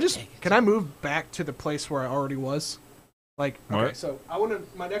 Can I move back to the place where I already was? Like, okay, What? so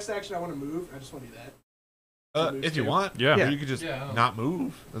my next action I want to move. I just want to do that. Moves If you too. want, Yeah. or you could just Yeah, I know. not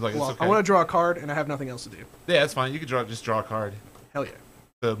move. It's like Well, it's okay. I want to draw a card and I have nothing else to do. Yeah, that's fine. You could just draw a card. Hell yeah.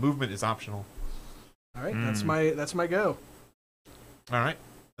 The movement is optional. All right, Mm. that's my go. All right.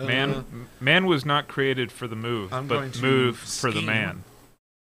 Man was not created for the move, I'm but going to move for the scheme. man.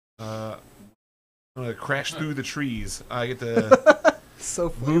 I'm gonna crash through the trees. I get to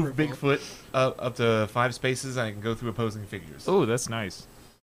So move flavorful. Bigfoot up to 5 spaces. I can go through opposing figures. Oh, that's nice.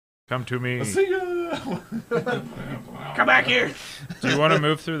 Come to me. See ya! Come back here. Do you want to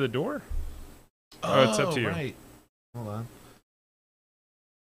move through the door? Oh, it's up to you. Right. Hold on.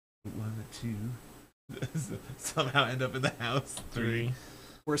 1, 2. Somehow end up in the house. 3.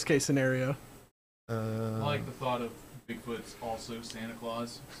 Worst case scenario. I like the thought of Bigfoot's also Santa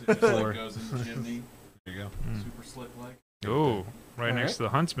Claus. So it just Four. like goes in the chimney. There you go. Mm. Super slick like. Oh, right All next right. to the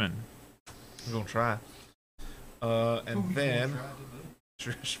huntsman. I'm gonna try. And then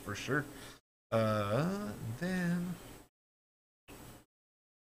for sure. Then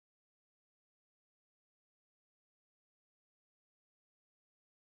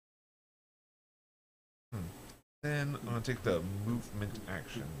Then I'm gonna take the movement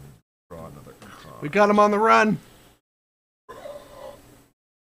action. Draw another card. We got him on the run.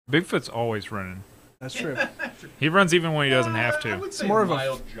 Bigfoot's always running. That's true. He runs even when he doesn't have I to. would say more of a-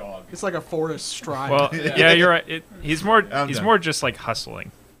 mild jog. It's like a forest stride. Well, Yeah. yeah, you're right. He's more I'm done. just like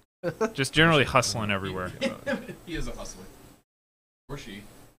hustling. Just generally hustling everywhere. He is a hustler. Or she.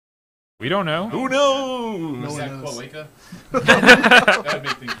 We don't know. Who knows? No Is one that knows. cloaca? That would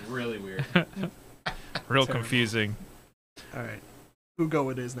make things really weird. Real Terrible. confusing. All right. Who go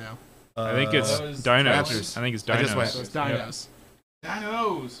it is now? I think it's that was dinos. Raptors. I think it's I just dinos. went- So it's Yep. dinos.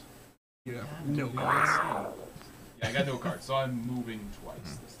 Dinos! Yeah. No Yeah, cards. I got no cards, so I'm moving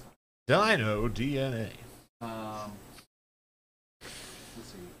twice this time. Dino DNA. Let's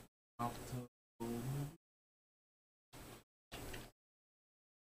see. Opto-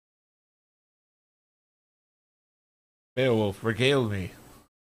 Beowulf, regale me.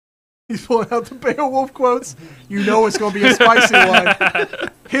 He's pulling out the Beowulf quotes. You know it's going to be a spicy one.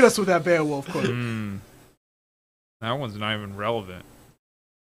 Hit us with that Beowulf quote. That one's not even relevant.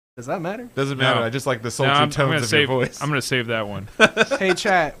 Does that matter? Doesn't matter. No. I just like the No, sultry tones of your voice. I'm gonna save that one. Hey,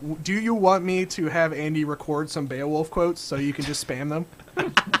 chat, do you want me to have Andy record some Beowulf quotes so you can just spam them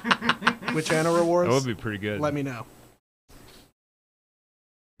with channel rewards? That would be pretty good. Let me know.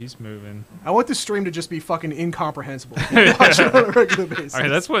 He's moving. I want this stream to just be fucking incomprehensible. Watch it on a regular basis. All right,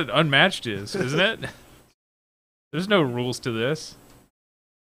 that's what Unmatched is, isn't it? There's no rules to this.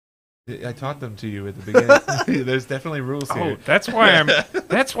 I taught them to you at the beginning. There's definitely rules here. Oh, that's why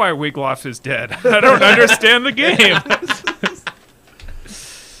Wiggloff is dead. I don't understand the game.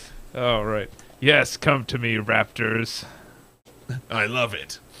 Oh, right. Yes, come to me, raptors. I love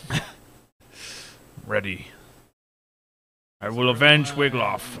it. Ready. I will avenge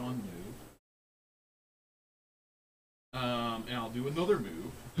Wiggloff. One move. And I'll do another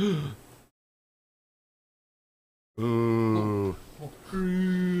move. Ooh.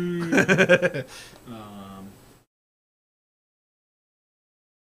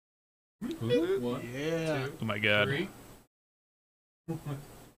 One, Yeah. two, Oh my god. three.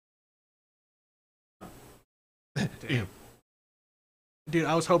 Damn. Dude,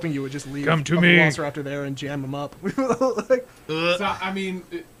 I was hoping you would just leave Come to a me. Velociraptor there and jam him up. Like, So, I mean,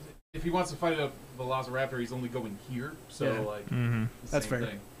 if he wants to fight a Velociraptor, he's only going here. So, Yeah. like, Mm-hmm. the That's same fair.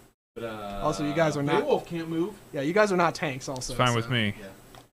 thing. But, Also, you guys are not- Beowulf can't move. yeah, you guys are not tanks also. It's fine so. with me. Yeah.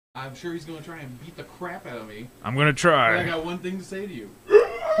 I'm sure he's going to try and beat the crap out of me. I'm gonna But I try. got one thing to say to you.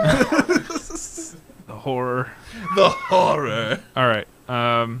 The horror. The horror. All right.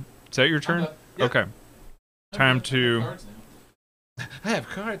 Is that your turn? done. Yeah. Okay. Time to Cards now. I have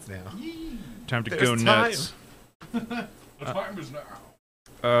cards now. Yee. time to There's go time. nuts. The time is now.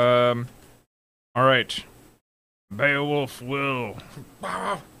 All right. Beowulf will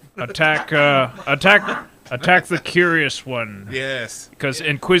attack the curious one. Yes. Because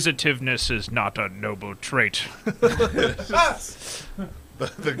inquisitiveness is not a noble trait.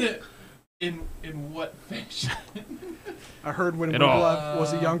 In what fashion? I heard when At all. Wiggloff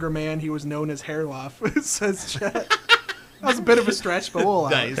was a younger man, he was known as Hairloff. It says chat. That was a bit of a stretch, but we'll allow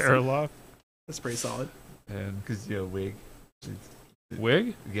Nice. it. Hairlock. That's pretty solid. And because you have a wig.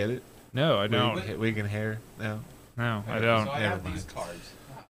 Wig? Get it? No, I don't. Wig and hair. No. No, I So don't. I Never have these mind. cards.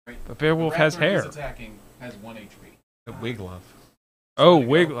 Right. But Beowulf The has raptor he's hair. attacking has 1 HP. A wig love. Oh,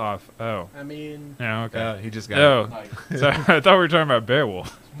 There you go. Wiggloff. Oh. I mean, Yeah, okay. He just got Oh, Like, so I thought we were talking about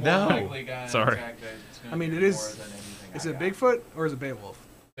Beowulf. more No. likely gonna Sorry. attack that it's gonna I mean, do it is- more than anything is I it got. Bigfoot or is it Beowulf?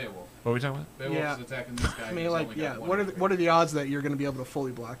 Beowulf. What are we talking about? Beowulf's Yeah. attacking this guy. I mean, who's like, only yeah. got What are 1 what are the odds that you're going to be able to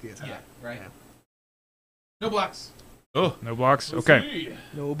fully block the attack? Yeah, right. Yeah. No blocks. Oh. No blocks? We'll Okay. see.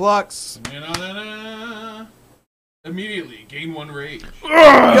 No blocks. Na-na-na-na. Immediately gain 1 rage.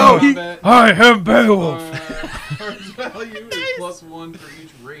 Yo, he- Combat, I am Beowulf. Charge value is +1 for each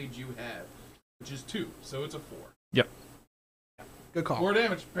rage you have, which is 2, so it's a 4. Good call. 4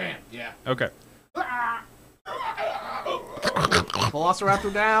 damage. Bam. Yeah. Okay.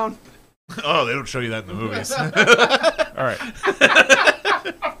 Velociraptor down. Oh, they don't show you that in the movies. All right.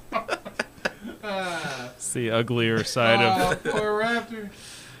 Ah. It's the uglier side of. Poor raptor.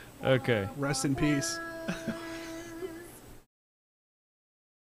 Okay. Rest in peace.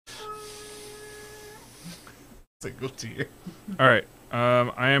 Single tear. All right.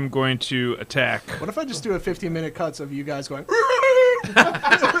 I am going to attack. What if I just do a 15-minute cuts of you guys going,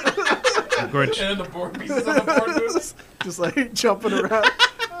 I'm going to, And the board pieces on the board moves. just like jumping around?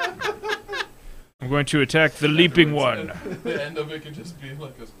 I'm going to attack the leaping one. The end of it could just be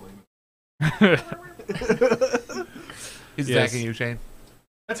like us playing. He's Yes. attacking you, Shane.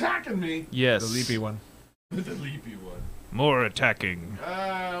 Attacking me. Yes. The leapy one. The leapy one. More attacking.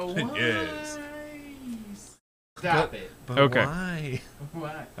 Why? Yes. Stop it. But Okay. why?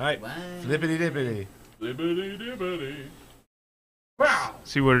 Why? All right. Why? Flippity dippity. Libbity dibbity. Wow.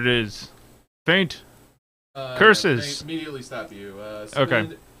 See what it is. Faint. Curses. Curses. Immediately stop you. Okay.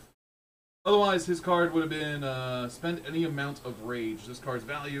 Otherwise, his card would have been spend any amount of rage. This card's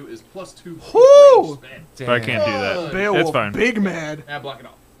value is +2. for Whoo! rage spent. But I can't do that. Good. Beowulf, fine. big mad. Ah, block it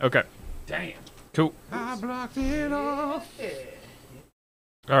off. Okay. Damn. Cool. I blocked it off.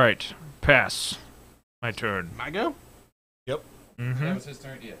 All right. Pass. My turn. My go? That Mm-hmm. was his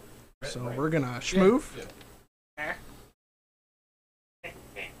turn. Yeah. Right, So right. we're gonna schmoof. Yeah.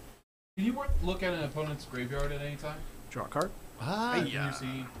 Can you look at an opponent's graveyard at any time? Draw a card. Can you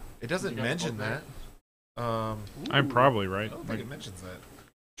see? It doesn't You got mention both that. I'm probably right. I don't think it mentions that.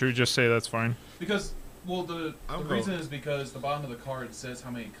 Should we just say that's fine? Because, well, the I'm reason is because the bottom of the card says how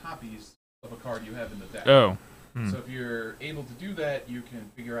many copies of a card you have in the deck. Oh. So if you're able to do that, you can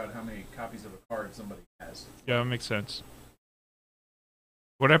figure out how many copies of a card somebody has. Yeah, that makes sense.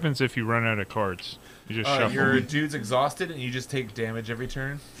 What happens if you run out of cards? You just shuffle. Your dude's exhausted, and you just take damage every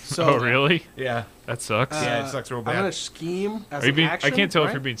turn. So Oh, really? Yeah. That sucks. Yeah, it sucks real I'm bad. gonna scheme as Are you an being, action. I can't tell if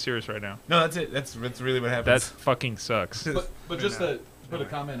right? you're being serious right now. No, that's it. That's really what That happens. fucking sucks. But just to put a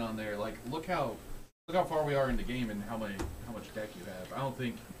comment on there, like look how far we are in the game and how much deck you have. I don't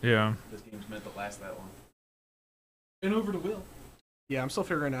think Yeah. this game's meant to last that long. And over to Will. Yeah, I'm still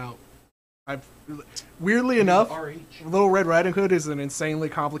figuring out. Weirdly enough, RH. Little Red Riding Hood is an insanely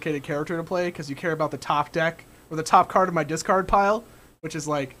complicated character to play because you care about the top deck or the top card of my discard pile, which is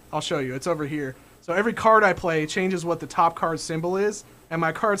like, I'll show you. It's over here. So every card I play changes what the top card symbol is, and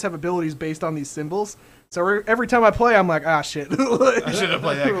my cards have abilities based on these symbols. So every time I play, I'm like, ah, shit. I should have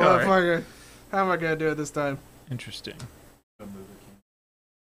played that card. Motherfucker. How am I gonna do it this time? Interesting.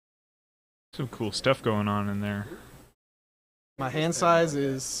 Some cool stuff going on in there. My hand size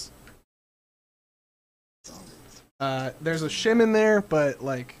is. There's a shim in there, but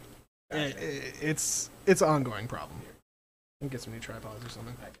like, it's an ongoing problem. Let me get some new tripods or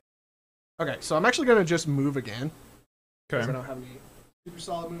something. Okay, so I'm actually gonna just move again. Okay. I don't have any super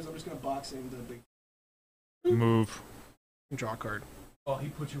solid moves. I'm just gonna box in the big Move. draw card. Oh, he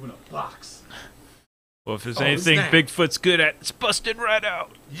put you in a box. Well, if there's Oh, anything snap. Bigfoot's good at, it's busted right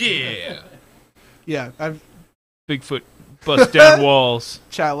out. Yeah. Yeah, Bigfoot bust down walls.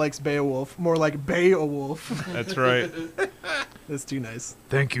 chat likes Beowulf, more like Beowulf. That's right. That's too nice.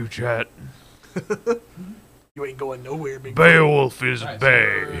 Thank you, chat. You ain't going nowhere, big. Beowulf is Alright,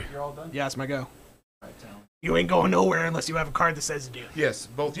 Bay. you're all done? Yeah, it's my go. Alright, Talon. You ain't going nowhere unless you have a card that says you do. Yes,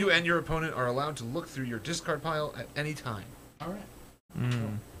 both you and your opponent are allowed to look through your discard pile at any time. Alright.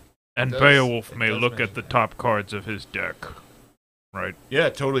 And It does- Beowulf it may does look at mention the that. top cards of his deck. Right. Yeah,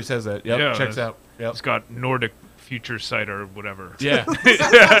 it totally says that. Yep, Yeah, checks out. Yep. It's got Nordic Future Sight or whatever. Yeah.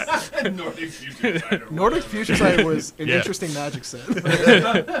 Nordic Future Sight or Nordic whatever. Future Sight was an Yeah. interesting magic set.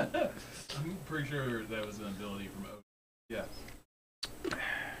 I'm pretty sure that was an ability from O. Yeah. I'm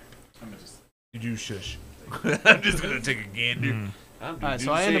gonna just. You shush. I'm just gonna take a gander. Alright,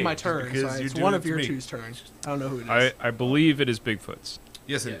 so I ended my turn. So because you it's do one it of to your me. two's turns. I don't know who it is. I believe it is Bigfoot's.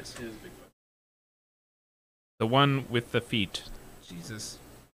 Yes, it Yes, is. it is Bigfoot. The one with the feet. Jesus.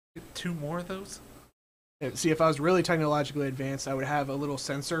 Get 2 more of those? See, if I was really technologically advanced, I would have a little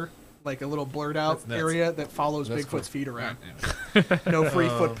sensor, like a little blurred out That's nuts. area that follows That's Bigfoot's cool. feet around. Yeah. No free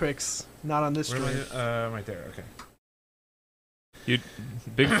foot pics. Not on this Where am stream. I? Right there. Okay.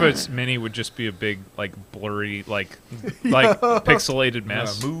 Bigfoot's mini would just be a big, like, blurry, like pixelated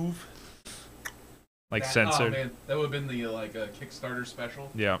mess. Move. Like Oh censored. man, that would have been the like a Kickstarter special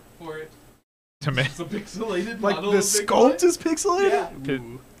Yeah. for it. To me, It's a pixelated Like model the of sculpt Bigfoot. is pixelated? Yeah.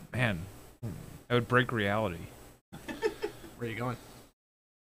 Could- man, that would break reality. Where are you going?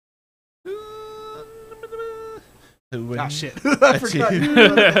 Two Ah, and shit. I forgot.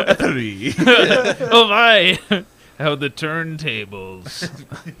 a 3. Oh my! How the turntables.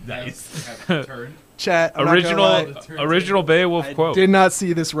 Nice. Have turned. Chat. I'm not gonna lie. Original Beowulf I quote. did not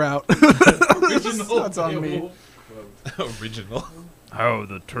see this route. Original That's on me. Beowulf. Original. How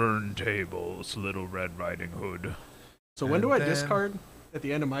the turntables, Little Red Riding Hood. So when do I And then- discard? At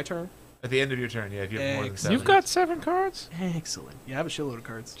the end of my turn? At the end of your turn, yeah, if you have more than 7. You've got 7 cards? Excellent. Yeah, I have a shitload of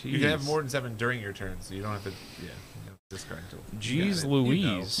cards. You can have more than 7 during your turn, so you don't have to. Yeah, you have to discard until. Jeez You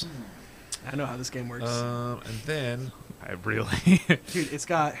Louise. I know how this game works. And then I really. Dude, it's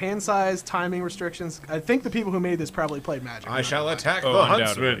got hand size, timing restrictions. I think the people who made this probably played Magic. I shall attack Oh, the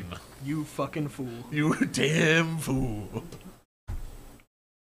undoubtedly. huntsman. You fucking fool. You damn fool.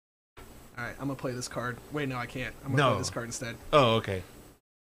 Alright, I'm gonna play this card. Wait, no, I can't. I'm gonna No. play this card instead. Oh, okay.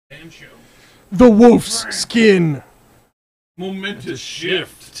 And show. The wolf's skin! Momentous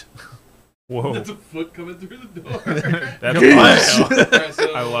shift. Whoa. That's a foot coming through the door. That's Yes. wild. Alright,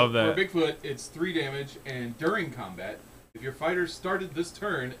 so I love that. For Bigfoot, it's 3 damage, and during combat, if your fighter started this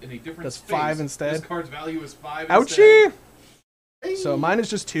turn in a different That's space, 5 instead? this card's value is 5 Ouchie! instead. So mine is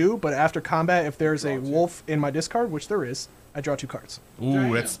just 2, but after combat, if there's a Draw 2. wolf in my discard, which there is, I draw 2 cards. Ooh,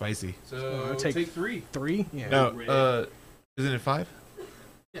 Damn. that's spicy. So take- take 3. 3? Yeah. No, isn't it 5?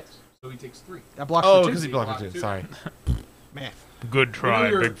 Yes. So he takes 3. I blocked Oh, for 2. because he blocked blocked it too. two. Sorry. Math. Good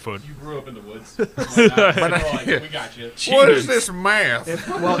try, We know Bigfoot. You grew up in the woods. We got you. What is this math?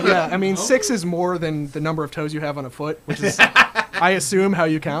 Well, yeah, I mean, 6 is more than the number of toes you have on a foot, which is, I assume, how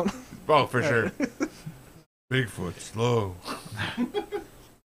you count. Oh, for sure. Bigfoot, slow.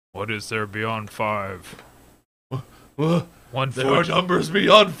 What is there beyond 5? 1 There are foot. numbers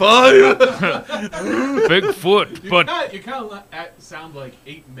beyond 5. Big foot, but You kind of sound like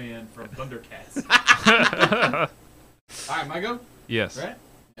Ape Man from Thundercats. All right, my go. yes. Right?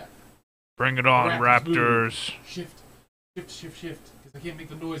 Yeah. Bring it on, Raptors Raptors. Shift. Because I can't make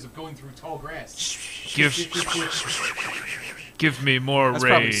the noise of going through tall grass. Give me more That's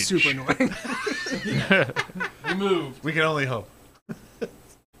probably rage. super annoying. We moved. We can only hope.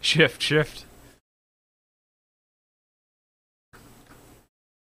 Shift.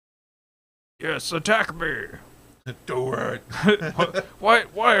 Yes, attack me. Do it.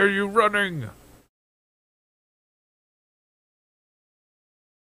 Why are you running?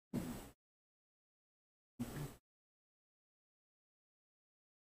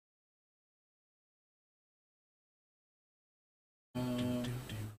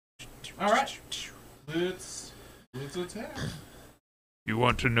 All right. Let's attack. You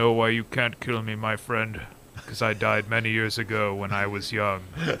want to know why you can't kill me, my friend? Because I died many years ago when I was young.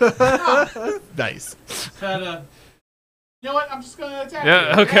 Nice. You know what? I'm just gonna attack.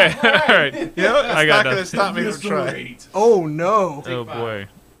 Yeah, you. okay, Yeah, all alright. You know what? It's I got not going to nothing. stop me from trying. Great. Oh no. Oh Take boy.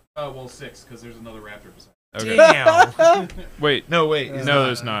 Well, 6 because there's another raptor beside. Okay. Damn. Wait. No, wait. No,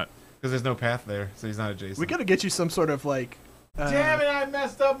 there's not. Because there's no path there, so he's not adjacent. We gotta get you some sort of like. Damn it! I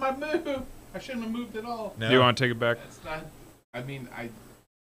messed up my move. I shouldn't have moved at all. No. Do you want to take it back? That's not. I mean, I.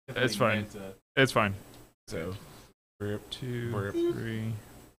 It's fine. meant to- It's fine. So, burp. 2, Burp. 3,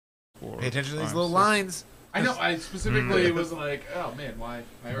 4. Pay attention to these 5, little 6. lines. I know. I specifically was like, oh man, why?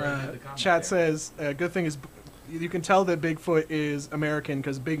 I already had the comment. Chat there. says, good thing is, you can tell that Bigfoot is American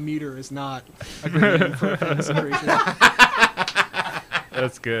because Big Meter is not a good name for a fantasy creature.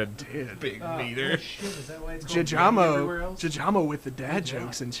 That's good. Dude. Big Oh, meter. shit, is that why it's called Big everywhere Jajamo, else? Jajamo with the dad Good job.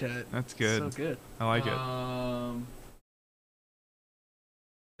 jokes in chat. That's good. So good. I like it. Is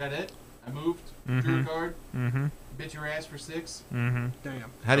that it? I moved. Drew a card. Mm-hmm. Bit your ass for 6. Mm-hmm.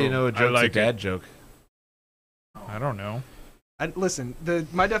 Damn. How do you know a I joke's like a it. dad joke? I don't know. Listen,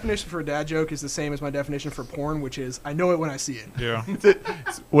 my definition for a dad joke is the same as my definition for porn, which is I know it when I see it. Yeah.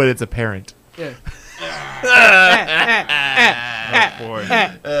 When it's apparent. Yeah. Oh boy.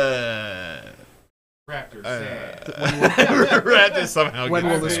 Raptor sad. Raptor somehow When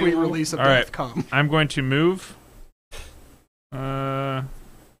gets will the it. sweet release of All death right. come? I'm going to move. I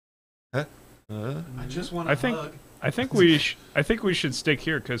just want I a think- hug. I think we should stick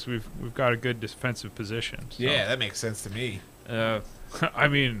here because we've got a good defensive position. So. Yeah, that makes sense to me. I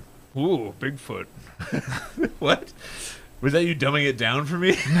mean, ooh, Bigfoot. What? Was that you dumbing it down for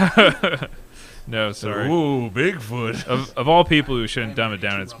me? No, sorry. Ooh, Bigfoot. Of all people who shouldn't dumb it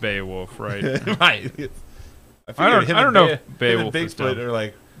down, it's Beowulf, right? Right. I don't know if Beowulf is Bigfoot dumb. are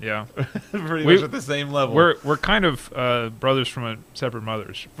like Yeah, pretty We- much at the same level. we're kind of brothers from separate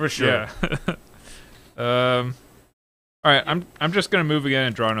mothers. For sure. Yeah. All right, I'm just gonna move again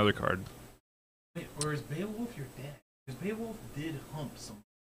and draw another card. Wait, or is Beowulf your dad? Because Beowulf did hump some.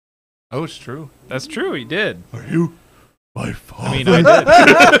 Oh, it's true. That's true, he did. Are you my father? I mean,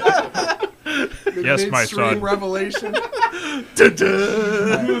 I did. Yes, my Midstream son. revelation.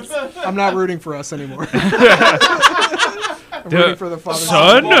 Dun-dun. I'm not rooting for us anymore. I'm rooting for the father.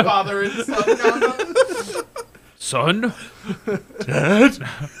 Son? Father and son combo. Son, Dad?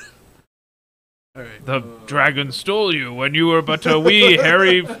 All right. the dragon stole you when you were but a wee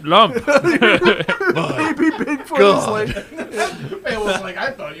hairy lump. My Baby Bigfoot God. is like, Beowulf's like,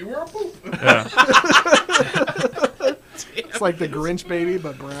 I thought you were a poop. Yeah. it's like the Grinch baby,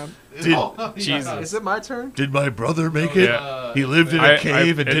 but brown. Did, Jesus. Is it my turn? did my brother make it? Yeah. He lived in a I-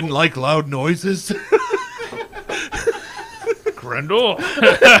 cave and it- didn't like loud noises? Grendel.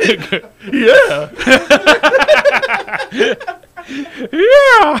 Yeah.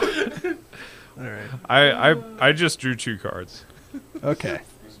 Yeah. All right. I just drew 2 cards. Okay.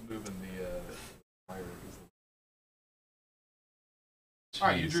 Who's moving the fire?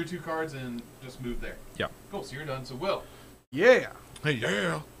 Alright, you drew 2 cards and just moved there. Yeah. Cool, so you're done. So Will, Yeah. Hey,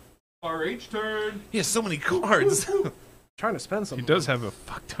 yeah. RH turn. He has so many cards. Trying to spend some. He does have a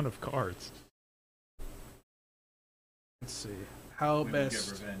fuck ton of cards. Let's see. How We will get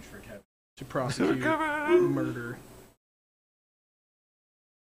best revenge for Kevin. to prosecute murder?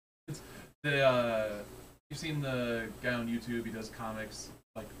 You've seen the guy on YouTube, he does comics,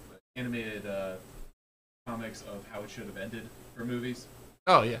 like animated comics of how it should have ended for movies.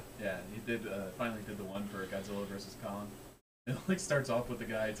 Oh, yeah. Yeah, he did finally did the one for Godzilla vs. Kong. It like starts off with the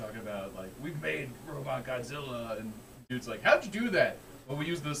guy talking about like, we've made Robot Godzilla, and dude's like, how'd you do that? Well, we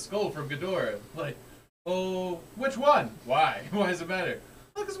used the skull from Ghidorah. Like, oh, which one? Why? Why does it matter?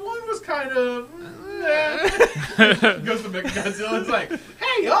 Well, because one was kind of. Goes to Mechagodzilla. It's like,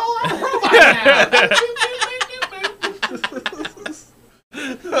 hey, y'all, I'm a robot now.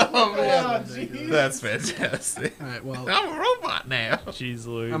 That's fantastic. All right, well, I'm a robot now. Jeez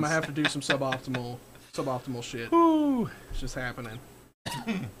Louise. I'm gonna have to do some suboptimal shit. Ooh. It's just happening.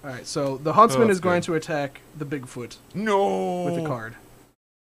 All right, so the huntsman that's is going good. to attack the Bigfoot No. with a card.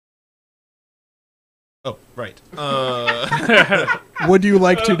 Oh, right. Would you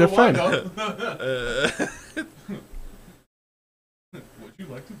like to Why defend? not? Would you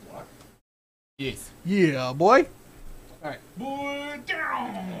like to block? Yes. Yeah, boy. Boy,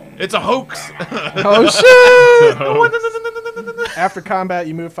 down! It's a hoax. Oh shit! After combat,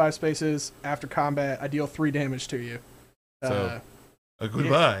 you move 5 spaces. After combat, I deal 3 damage to you. So-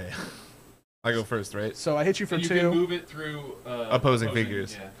 goodbye. I go first, right? So I hit you for You 2. can move it through Opposing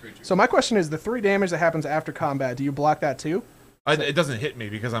figures. Yeah, creatures. So my question is, the 3 damage that happens after combat, do you block that too? It doesn't hit me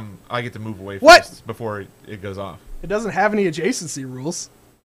because I get to move away What? first before it goes off. It doesn't have any adjacency rules.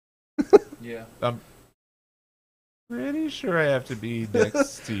 yeah. I'm pretty sure I have to be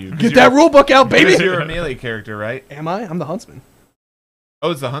next to you. Get that rule book out, Because baby! you're a melee character, right? Am I? I'm the huntsman. Oh,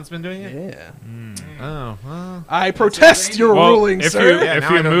 it's the huntsman doing it? Yeah. Oh, well. I protest your Well, ruling, if sir. Yeah, if now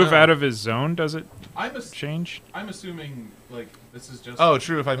I you don't move know. out of his zone, does it I'm change? assuming like this is just. Oh,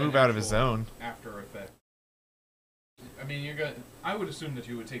 true. If I an move out of his actual zone. After effect. I mean, I would assume that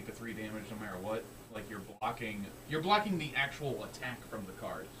you would take the 3 damage no matter what. Like you're blocking the actual attack from the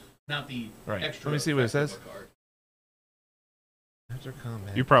card, not the Right. extra. Let me see what it effect of says. the card. After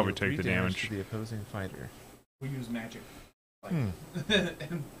combat, You probably deal take 3 the damage. to the opposing fighter. We use magic. Like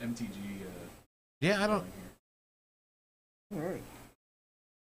MTG. Yeah, I don't. going here. Alright.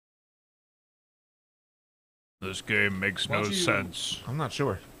 This game makes Why no don't you- sense. I'm not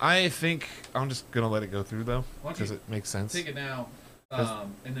sure. I think I'm just gonna let it go through though, Why don't because you it makes sense. take it now, Does-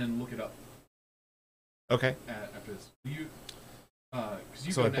 and then look it up Okay. after this. You, because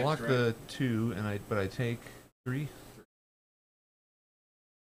you So go I next, block right? the 2, but I take 3.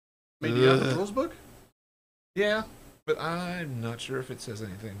 Maybe you have the Ugh. rules book? Yeah, but I'm not sure if it says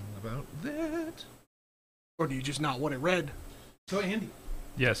anything about that. Or do you just not want it read? So Andy,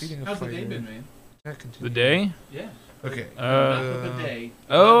 Yes. Defeating a how's the day fighter. been, man? Attack The continues. day? Yeah. Okay. Not the bidet.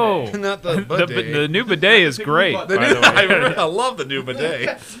 Oh. Not the the, bidet. the new bidet is Take great. the By new the way. I love the new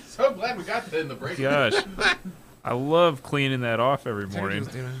bidet. So glad we got that in the break. Gosh, I love cleaning that off every morning.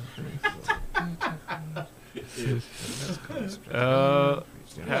 How's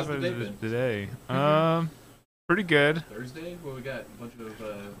the day Happened been? today. Pretty good. Thursday, where we got a bunch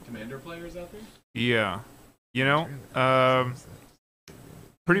of Commander players out there. Yeah, you know,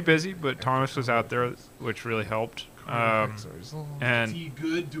 pretty busy, but Thomas was out there, which really helped. And T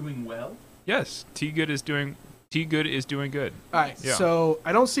Good doing well. yes, T Good is doing good. Alright, Yeah. so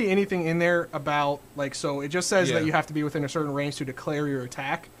I don't see anything in there about, like, so it just says Yeah. that you have to be within a certain range to declare your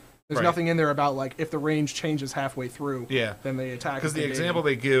attack. There's Right. nothing in there about, like, if the range changes halfway through, Yeah. then they attack. Because if the they example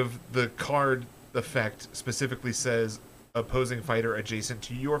didn't. they give, the card effect specifically says opposing fighter adjacent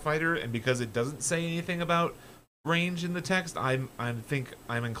to your fighter, and because it doesn't say anything about range in the text, I think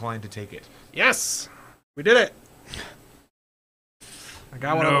I'm inclined to take it. Yes! We did it! I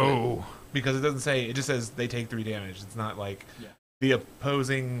got one of them. No. Because it doesn't say, it just says they take 3 damage. It's not like Yeah. the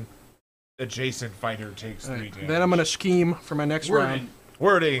opposing adjacent fighter takes 3 Alright, damage. then I'm going to scheme for my next round. Wording.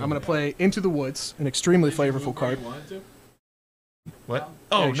 Wording. I'm going to play Into the Woods, an extremely Did you flavorful move where card. you wanted to? What? Yeah,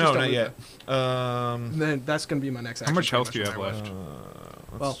 Oh, you should no, start not with yet. And then that's going to be my next action. How much pretty health do you have no matter left?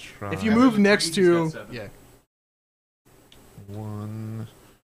 what. Let's Well, try. if you After move the three, next he's to... got 7. Yeah. 1.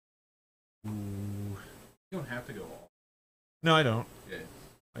 Ooh. You don't have to go all. No, I don't. Yeah.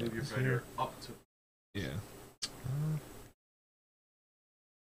 I Move your was fighter here. up to. Yeah.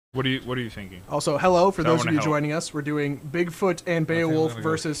 What are you thinking? Also, hello, for I those wanna of you help. joining us. We're doing Bigfoot and I'm Beowulf gonna go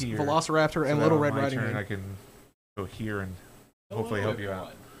versus here. Velociraptor So and that Little on Red my Riding turn, I Hood. can go here and Hello, hopefully help you out.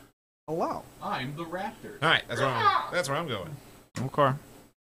 everyone. Oh, wow. I'm the Raptor. All right, that's where I'm going. Okay.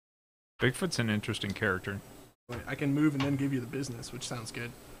 Bigfoot's an interesting character. Wait, I can move and then give you the business, which sounds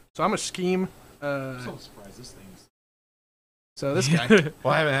good. So I'm a scheme. I'm so surprised this thing's. So this guy. I'm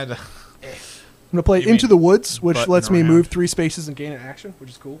Well, I haven't had to. going to play You Into mean the Woods, which button lets me around. move 3 spaces and gain an action, which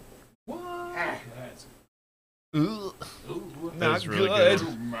is cool. What? That's. Ugh, Ooh, That not was really good. good.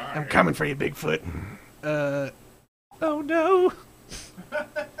 oh my. I'm coming for you, Bigfoot. Oh no!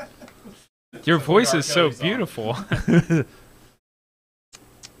 Your So voice R. is so Kelly song. beautiful.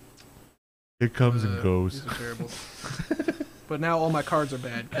 It comes These are terrible. But now all my cards are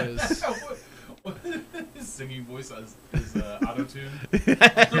bad because His singing voice is auto-tuned.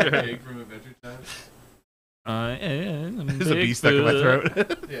 Pig from Adventure Time. There's a bee stuck in my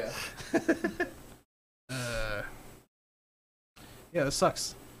throat. Yeah. yeah, this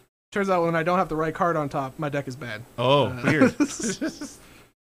sucks. Turns out when I don't have the right card on top, my deck is bad. Oh, weird.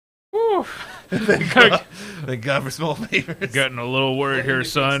 Whew. Thank God for small favors. Getting a little worried here,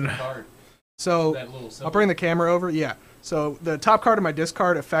 son. So That little symbol. I'll bring the camera over. Yeah. So the top card of my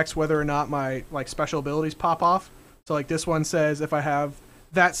discard affects whether or not my like special abilities pop off. So like this one says if I have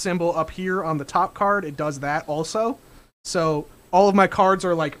that symbol up here on the top card, it does that also. So all of my cards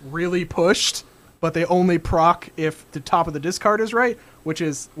are like really pushed, but they only proc if the top of the discard is right, which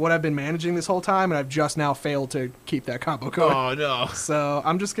is what I've been managing this whole time, and I've just now failed to keep that combo going. Oh no. So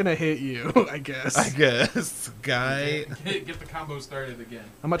I'm just gonna hit you, I guess. Guy. Get the combo started again.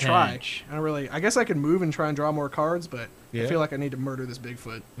 I'm gonna try. Pinch. I guess I can move and try and draw more cards, but Yeah. I feel like I need to murder this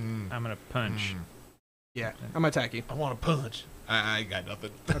Bigfoot. I'm gonna punch. Yeah, I'm gonna attack you. I want to punch. I got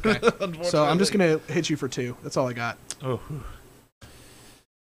nothing. Okay. So I'm just gonna hit you for 2. That's all I got. Oh,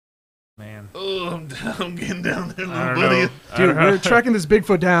 Man. I'm getting down there, I little don't buddy. know. Dude, we're tracking this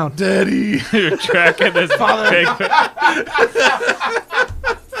Bigfoot down. Daddy, You're tracking this big.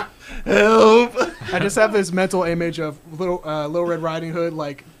 help! I just have this mental image of Little Red Riding Hood,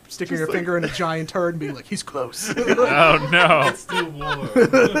 like sticking her finger in a giant turd and being like, "He's close." Oh no! It's still warm.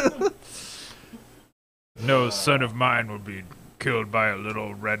 No son of mine will be killed by a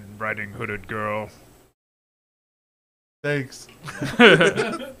little Red Riding Hooded girl. Thanks.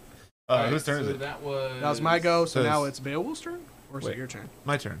 Alright, Whose turn is so it? That was my go. So So now it's- it's Beowulf's turn, or is Wait. it your turn?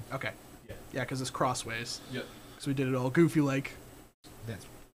 My turn. Okay. Yeah. Yeah, because it's crossways. Yep. Because we did it all goofy like. That's.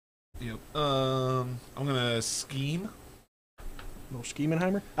 Yep. I'm gonna scheme. Little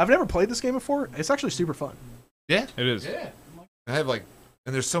Schiemenheimer. I've never played this game before. It's actually super fun. Yeah. It is. Yeah. I have like,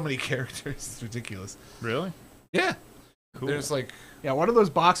 and there's so many characters. It's ridiculous. Really? Yeah. Cool. There's like, Yeah, one of those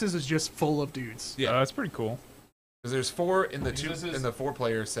boxes is just full of dudes. yeah. That's pretty cool. Because there's 4 in the This is-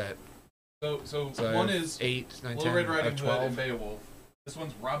 4-player set. So So I one have is 8, 9, Little 10. Red I Riding have Hood 12. and Beowulf. This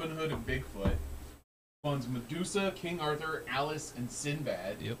one's Robin Hood and Bigfoot. This one's Medusa, King Arthur, Alice, and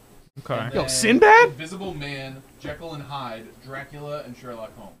Sinbad. Yep. Okay. And Yo, then Sinbad? Invisible Man, Jekyll and Hyde, Dracula, and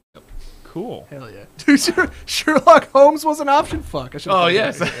Sherlock Holmes. Cool. Hell yeah. Dude, Sherlock Holmes was an option? Fuck. I should've Oh thought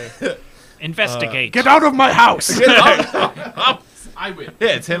yes. that. Investigate. Get out of my house! I win. Yeah,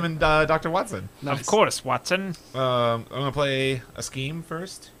 it's him and Dr. Watson. Nice. Of course, Watson. I'm gonna play a scheme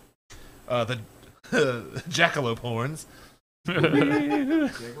first. The Jackalope horns.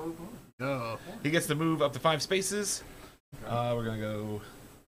 Oh. He gets to move up to 5 spaces. We're gonna go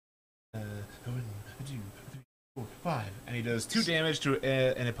 1, 2, 3, 4, 5, and he does 2 damage to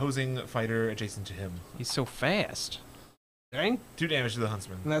an opposing fighter adjacent to him. He's so fast. Dang. 2 damage to the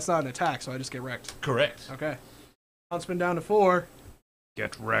huntsman. And that's not an attack, so I just get wrecked. Correct. Okay. Huntsman down to 4.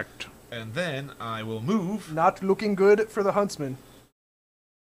 Get wrecked. And then I will move, Not looking good for the Huntsman.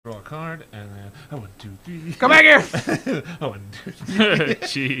 draw a card, and then 1, 2, 3. Come back here! 1, 2, 3.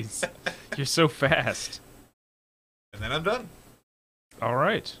 Jeez. You're so fast. And then I'm done. All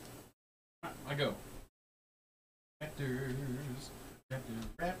right. I go. Raptors.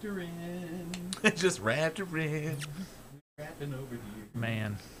 Raptor in. Just wrapped around. Rapping over here.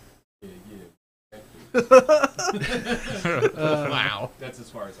 Man. Yeah, yeah. Wow. That's as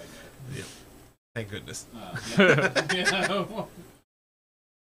far as I get. Thank goodness. Yeah.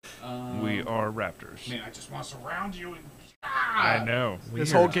 We are raptors. Man, I just want to surround you and. I know.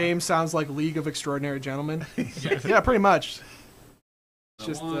 This whole game sounds like League of Extraordinary Gentlemen. Yeah, pretty much. It's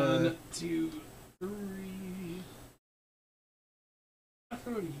just, 1, 2, 3.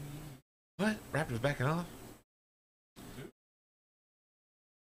 What? Raptors backing off?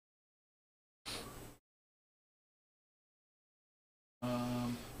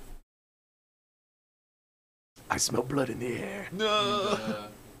 I smell blood in the air. No.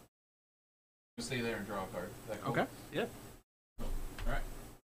 Stay there and draw a card. Is that cool? Okay. Yeah. Alright.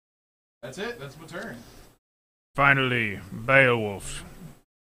 That's it. That's my turn. Finally, Beowulf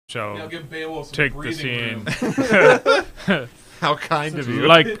Yeah, I'll shall give Beowulf some take the breathing scene. room. How kind of you.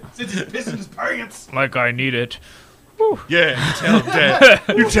 like Since he's pissing his pants. like I need it. Yeah, you tell him, Dad.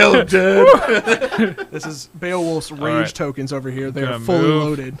 You tell him, Dad. This is Beowulf's rage right. tokens over here. They are Gonna fully move.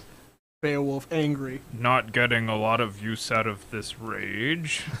 loaded. Beowulf angry. Not getting a lot of use out of this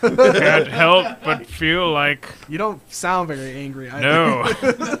rage. Can't help but feel like You don't sound very angry. no.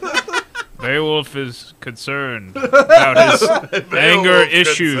 Beowulf is concerned about his anger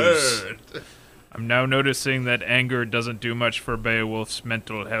issues. I'm now noticing that anger doesn't do much for Beowulf's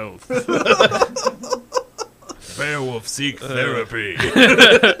mental health. Beowulf seek therapy.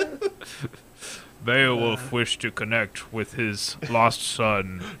 Beowulf wished to connect with his lost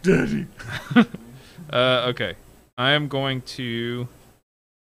son. Daddy. Okay. I am going to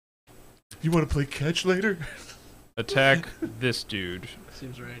You want to play catch later? attack this dude.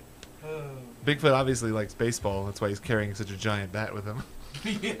 Seems right. Bigfoot obviously likes baseball. That's why he's carrying such a giant bat with him.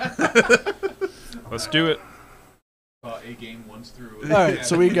 Let's do it. A game once through. All right,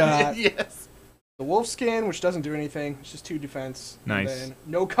 so we got Yes. the wolf skin, which doesn't do anything. It's just 2 defense. Nice. And then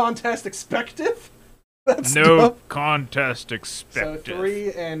no contest expected. That's No dumb. contest So expected.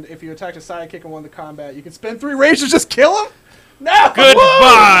 3, and if you attacked a sidekick and won the combat, you can spend 3 rage to just kill him? No!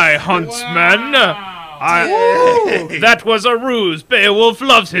 Goodbye, huntsman. Woo! That was a ruse. Beowulf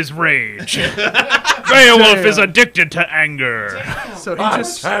loves his rage. Beowulf is addicted to anger. So he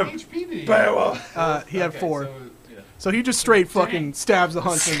just... Beowulf. he had 4. So, yeah. So he just straight fucking stabs the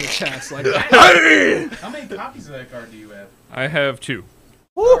huntsman in the chest. Like, How many copies of that card do you have? I have 2.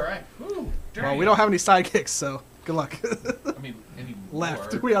 woo! Alright. Well, we don't have any sidekicks, so good luck. I mean, any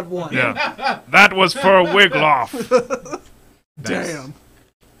Left. more. We had 1. Yeah. That was for Wigloff. Damn.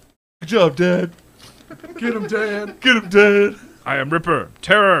 Good job, Dad. Get him, Dan. Get him, Dad. I am Ripper,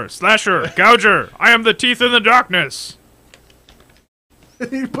 Terror, Slasher, Gouger. I am the teeth in the darkness.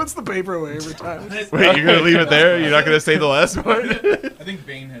 He puts the paper away every time. Wait, you're gonna leave it there? You're not gonna say the last part? I think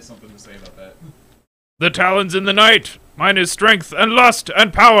Bane has something to say about that. The talons in the night. Mine is strength and lust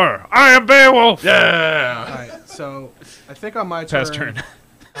and power. I am Beowulf. Yeah. Alright, so I think on my turn... Pass turn.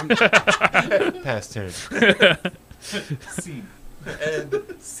 Pass turn. Scene.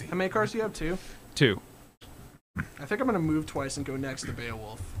 How many cards do you have? 2? 2. I think I'm going to move twice and go next to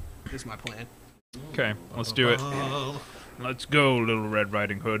Beowulf, is my plan. Okay, let's do it. Let's go, Little Red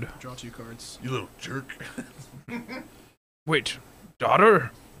Riding Hood. Draw 2 cards. You little jerk. Wait,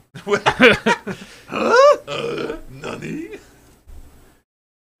 daughter? Nani?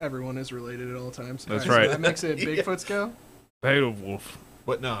 Everyone is related at all times. That's Alright, right. So that makes it Bigfoot's go? Beowulf.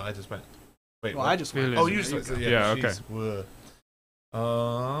 What? No, I just went. Wait, Well, what? I just went. Oh, you There just go. went. Yeah, okay. Jeez.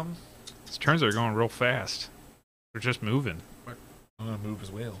 Whoa. These turns are going real fast. They're just moving. I'm gonna move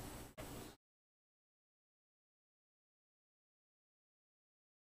as well.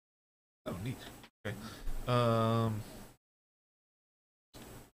 Oh, neat. Okay.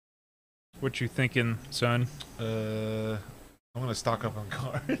 What you thinking, son? I'm gonna stock up on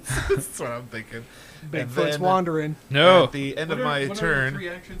cards. That's what I'm thinking. Bigfoot's then- wandering. No. At the end What of are- my what are the turn, 3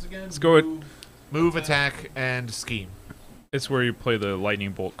 actions again? Let's go with- move, attack, and scheme. It's where you play the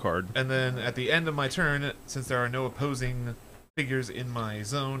lightning bolt card. And then at the end of my turn, since there are no opposing figures in my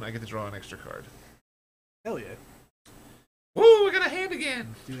zone, I get to draw an extra card. Hell yeah. Woo! I got a hand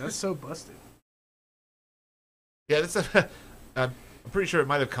again. Dude, that's so busted. Yeah, that's a. I'm pretty sure it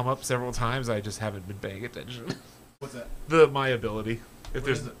might have come up several times. I just haven't been paying attention. What's that? My ability. If What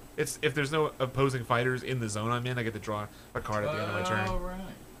there's is it? if there's no opposing fighters in the zone I'm in, I get to draw a card at the end of my turn. Alright.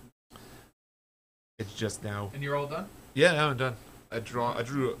 It's just now. And you're all done? Yeah, I'm done. I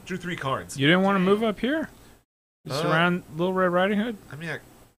drew 3 cards. You didn't want to move up here? Just around Little Red Riding Hood? I mean,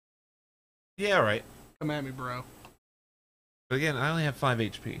 yeah, all right. Come at me, bro. But again, I only have 5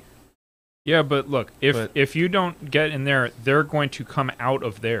 HP. Yeah, but look, But- if you don't get in there, they're going to come out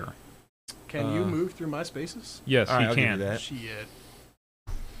of there. Can you move through my spaces? Yes, All right, he I'll give can. you that. Shit.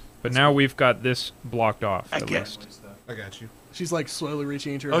 But now we've got this blocked off. At get- least. I got you. She's like slowly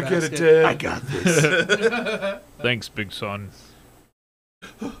reaching into her I'll get basket. it, Dad. I got this. Thanks, big son.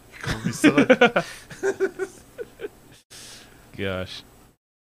 Call me son. Gosh.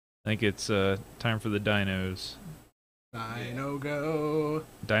 I think it's time for the dinos. Dino go.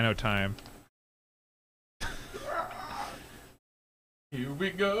 Dino time. Here we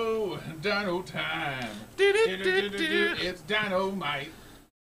go, Dino time. It's dynamite.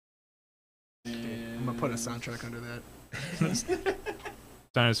 I'm gonna put a soundtrack under that.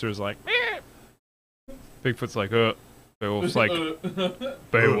 Dinosaur's like, "Meh." Bigfoot's like, Beowulf's like,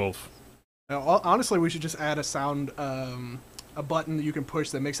 Beowulf. Now, honestly, we should just add a sound, a button that you can push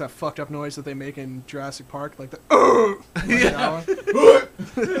that makes that fucked up noise that they make in Jurassic Park, like the. Like that one.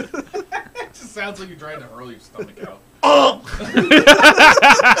 It just sounds like you're trying to hurl your stomach out. Well,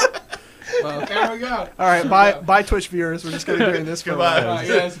 There we go. all right, bye Twitch viewers. We're just gonna be doing this for a Goodbye. while.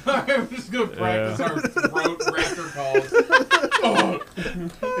 Yes, I'm just gonna practice our throat raptor calls.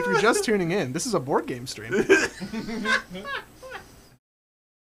 If you're just tuning in, this is a board game stream.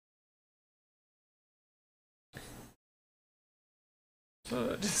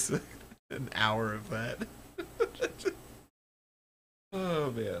 Just an hour of that.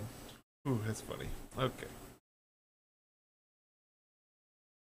 Oh man. Ooh, that's funny. Okay.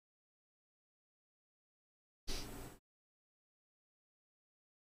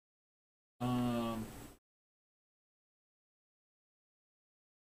 Um.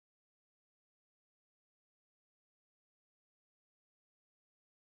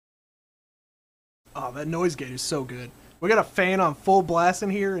 Oh, that noise gate is so good. We got a fan on full blast in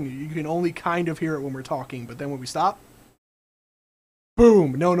here, and you can only kind of hear it when we're talking. But then when we stop,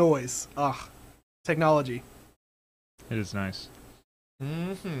 boom, no noise. Ugh, technology. It is nice.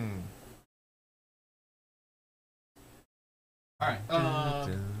 Mm-hmm. All right.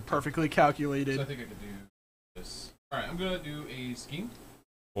 Perfectly So calculated. I think I could do this. All right, I'm gonna do a scheme.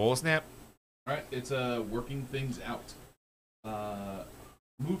 Full snap. All right, it's working things out.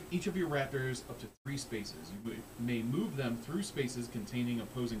 Move each of your raptors up to 3 spaces. You may move them through spaces containing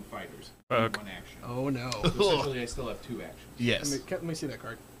opposing fighters. In Fuck. 1 action. Oh no. So essentially, I still have 2 actions. Yes. Let me see that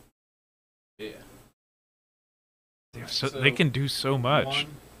card. Yeah. So they can do so much. 1,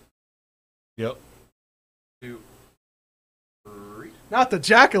 Yep. 2, 3. Not the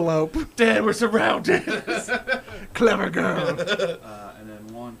jackalope. Dad, we're surrounded. Clever girl. And then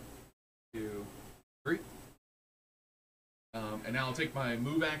 1, 2, 3. And now I'll take my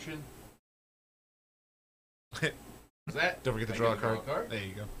move action. What's that? Don't forget to I draw a get to card. There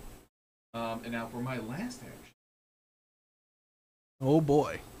you go. And now for my last action. Oh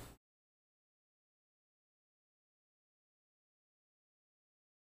boy.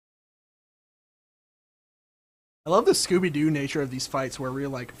 I love the Scooby-Doo nature of these fights where we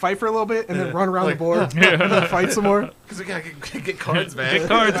like fight for a little bit and then run around the board and then fight some more. Because we gotta get cards, man. Get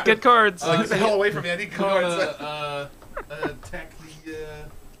cards, get cards. Like, get the hell away from me. I need cards.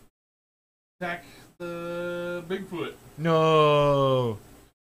 Attack the Bigfoot. No.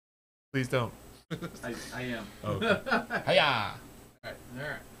 Please don't. I am. Okay. Hiya.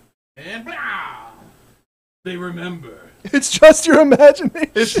 Alright. And blah! They remember. It's just your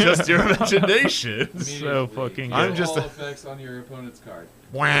imagination. It's just your imagination. So fucking I'm good. just all effects on your opponent's card.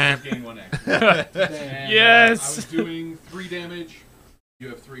 Wah. Gain 1 action. And, Yes! I was doing 3 damage. You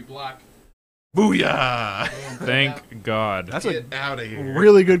have 3 block. Booyah. Boom. Thank God. That's a Get out of here.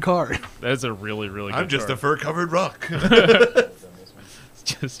 really good card. That's a really, really good I'm just a card. fur-covered rock. It's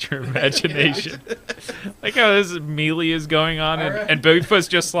just your imagination. Like how this melee is going on, and Bigfoot's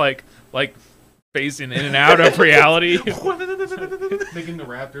just like phasing in and out of reality. Making the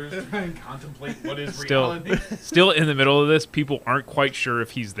raptors try and contemplate what is Still, reality. still in the middle of this, people aren't quite sure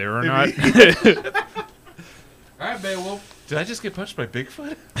if he's there or not. Alright, Beowulf. Did I just get punched by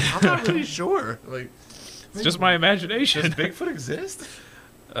Bigfoot? I'm not really sure. Like, It's just my imagination. does Bigfoot exist?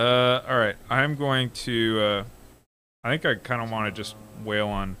 All right, I'm going to. I think I kind of want to just wail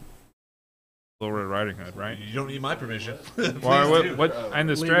on Little Red Riding Hood, right? You don't need my permission. Well, Please do. what and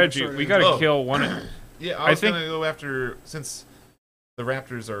the Leave strategy? it We got to Oh. kill one. Yeah, I I was think- gonna go after, since the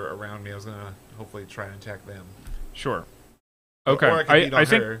raptors are around me, I was gonna hopefully try and attack them. Sure. Or Okay. I can beat on I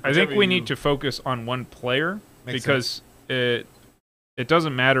think her, I think whichever we you- need to focus on one player Makes because it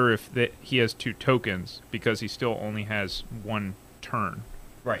doesn't matter if he has 2 tokens because he still only has 1 turn,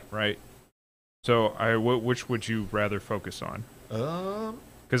 Right. right? So which would you rather focus on? Um.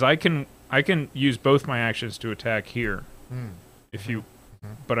 Because I can use both my actions to attack here if you.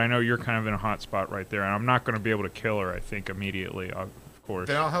 But I know you're kind of in a hot spot right there, and I'm not going to be able to kill her. I think immediately, of course.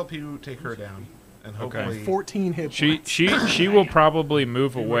 Then I'll help you take her down, and hopefully 14 hit She points. she will probably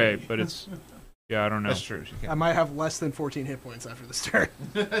move away, but it's I don't know. that's true. She I can might have less than 14 hit points after this turn.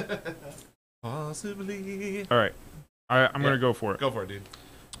 possibly All right, I'm gonna go for it. go for it, dude.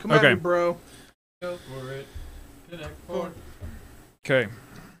 Come Okay. at me, bro. Go for it. Connect 4. Okay,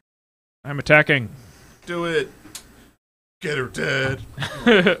 I'm attacking. Do it. Get her dead.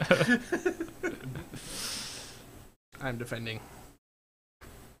 I'm defending.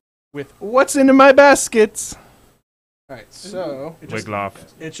 With what's in my baskets? Alright, so Wigloff.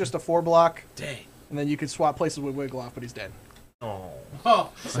 it's just a 4 block, Dang. and then you could swap places with Wigloff, but he's dead. Oh. Oh,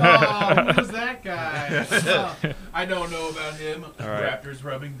 who was that guy? Oh, I don't know about him. All right. Raptors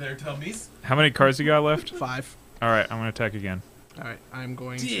rubbing their tummies. How many cards you got left? 5. All right, I'm gonna attack again. Alright, I'm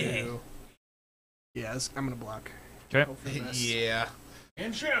going Dang. to. Yes, I'm gonna block. Okay. Hope for the best. Yeah.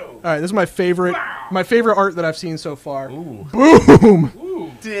 And show. Alright, this is my favorite art that I've seen so far. Ooh. Boom!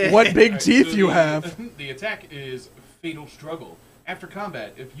 Ooh. What big Alright, teeth so you the- have. The attack is Fatal Struggle. After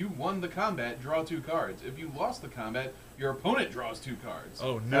combat, if you won the combat, draw 2 cards. If you lost the combat, your opponent draws 2 cards.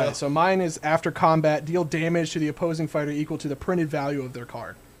 Oh no. Alright, so mine is after combat, deal damage to the opposing fighter equal to the printed value of their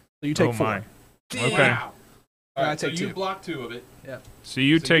card. So you take Oh 4. my. Okay. Wow. I Alright, so take you 2. block 2 of it. So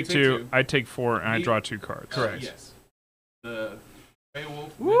you So take you take 2, two. I take 4, and I Me- draw 2 cards. Correct. Yes. The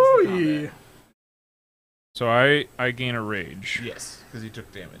Beowulf wins the Woo! combat. So I gain a rage. Yes, because you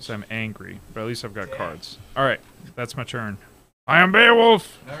took damage. So I'm angry, but at least I've got cards. All right, that's my turn. I am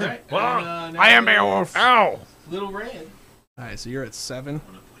Beowulf. All right. Wow. And, I am Beowulf. Ow. Little Red. Alright, so you're at 7.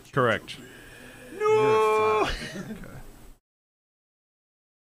 Correct. You're at 5.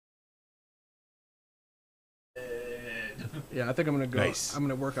 Okay. Yeah, I think I'm gonna go. Nice. I'm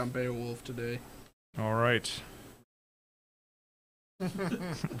gonna work on Beowulf today. All right.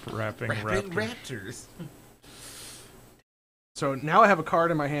 Rapping raptor. Raptors. So now I have a card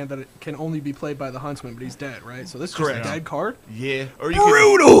in my hand that it can only be played by the huntsman, but he's dead, right? So this is just a Correct. dead card. Yeah. Or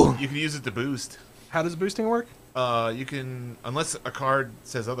Brutal! You can use it to boost. How does boosting work? You can, unless a card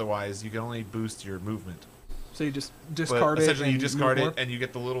says otherwise, you can only boost your movement. So you just But discard it. essentially, you and discard move it, and you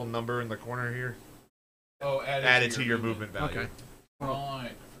get the little number in the corner here Oh, added to your movement value. Okay.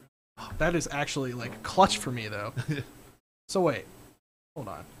 Right. more. That is actually like clutch for me though. So wait, hold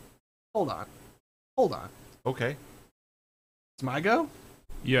on. Okay. It's my go,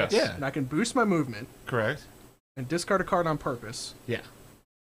 Yes. Yeah. and I can boost my movement Correct. and discard a card on purpose. Yeah.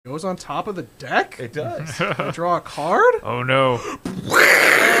 Goes on top of the deck. It does. I draw a card. Oh no.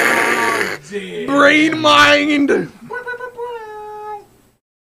 Brain mind. All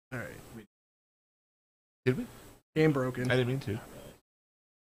right, Did we? game broken. I didn't mean to.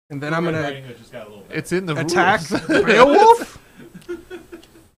 And then I'm gonna Riding Hood just got a little bit. It's in the attack rules. Beowulf.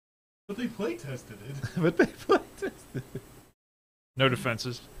 But they play tested it. But they played it. No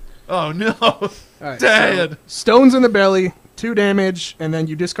defenses. Oh no! All right, Dad. so stones in the belly, 2 damage, and then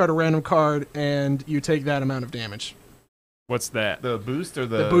you discard a random card and you take that amount of damage. What's that? The boost or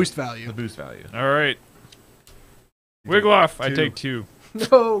The boost value. The boost value. All right. You Wiggle off. I two. take 2.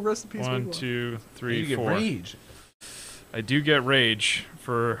 No, rest in peace. 1, Wiggle. 2, You 3, get 4. rage. I do get rage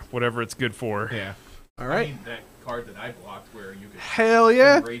for whatever it's good for. Yeah. All I right. mean, that card that I blocked where you could Hell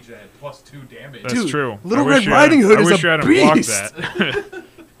yeah. rage at +2 damage. That's Dude, true. Little I wish Red you Riding hadn't- Hood is I wish a you hadn't blocked beast. that.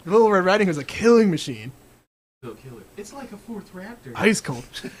 Little Red Riding Hood is a killing machine. Still killer. It's like a 4th raptor. Ice cold.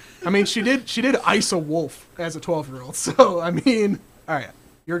 I mean, she did ice a wolf as a 12-year-old. So I mean, all right,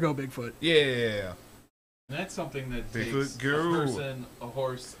 your go, Bigfoot. Yeah. And that's something that Bigfoot takes go. a person, a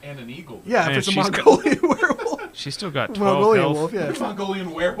horse, and an eagle. Yeah, Man, if it's a she's got- Mongolian werewolf. She's still got 12 Mongolian health. wolf, yeah.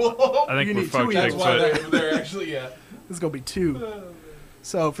 Mongolian werewolf. I think You we're need 2 fucked. eagles. That's why Bigfoot. they're actually, yeah. This is gonna be 2.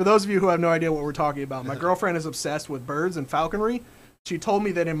 So for those of you who have no idea what we're talking about, my girlfriend is obsessed with birds and falconry. She told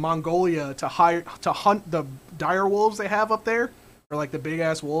me that in Mongolia to hunt the dire wolves they have up there, or like the big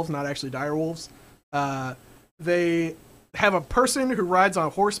ass wolves, not actually dire wolves. They have a person who rides on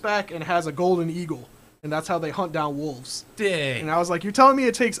horseback and has a golden eagle, and that's how they hunt down wolves. Dang. And I was like, "You're telling me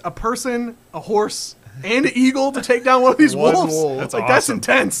it takes a person, a horse, and an eagle to take down one of these One wolves? wolf. That's Like that's awesome.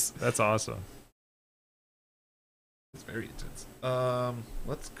 intense." That's awesome. It's very intense.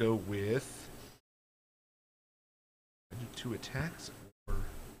 Let's go with. I do 2 attacks, or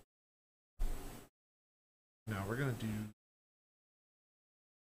no? We're gonna do.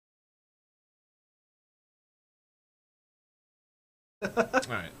 All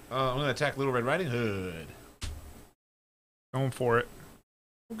right. I'm gonna attack Little Red Riding Hood. Going for it.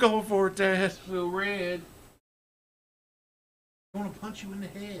 I'm going for it, Dad. Little red. I want to punch you in the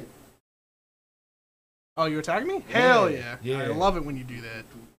head. Oh, you attacking me? Hell Yeah. yeah! Yeah. I love it when you do that.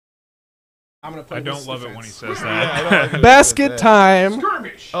 I'm gonna play. I don't this love it defense. when he says Yeah, I that. don't like it when he Basket says that. time.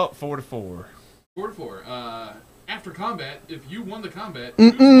 Skirmish. Oh, 4-4. 4-4. After combat, if you won the combat,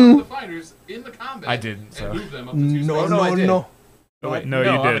 Mm-mm. choose one of the fighters in the combat. I didn't, so. And move them up to 2 No, spaces. no, I no, did. no. Oh, wait, No, you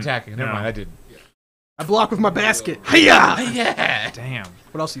I'm didn't. attacking. Never No. mind, I didn't. I block with my basket. Hiya! Yeah. Damn.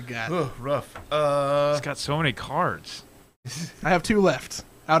 What else you got? Oh, rough. He's got so many cards. I have 2 left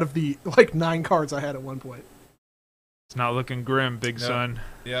out of the like 9 cards I had at one point. It's not looking grim, big No. son.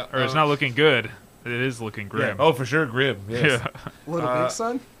 Yeah. Or it's not looking good. It is looking Yeah. grim. Oh, for sure, grim. Yes. Yeah. Little big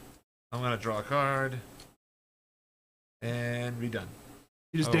son. I'm gonna draw a card and be done.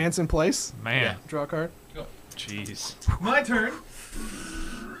 You just Oh. dance in place. Man. Draw a card. Jeez. My turn.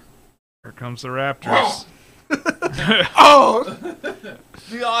 Here comes the Raptors. Oh!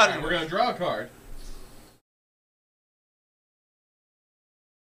 The Alright, we're going to draw a card.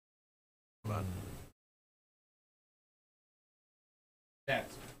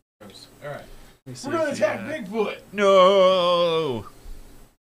 That's gross. Alright. Let me see We're going to if you attack got- Bigfoot No.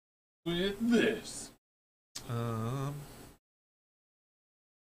 with this. Um.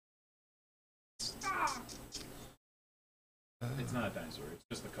 It's not a dinosaur, it's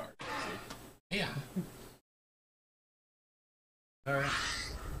just a card. See? Yeah. Alright.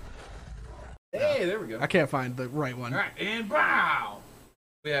 Hey, there we go. I can't find the right one. Alright, and bow!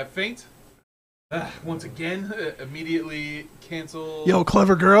 We have Faint. Once again, immediately cancel Yo,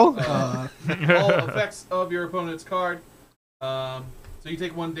 clever girl. all effects of your opponent's card. So you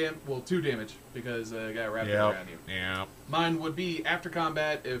take 2 damage because I got wrapped around you. Yeah. Mine would be after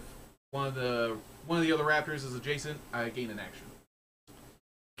combat. If one of the other raptors is adjacent, I gain an action.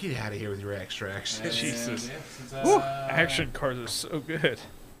 Get out of here with your extra action. And, Jesus. yeah, since, Woo. Action cards are so good.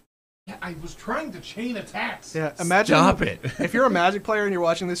 Yeah, I was trying to chain attacks. Yeah, imagine. Stop it. If you're a Magic player and you're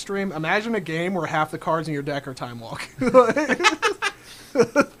watching this stream, imagine a game where half the cards in your deck are Time Walk.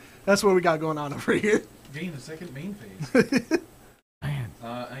 That's what we got going on over here. Gain the second main phase. Man.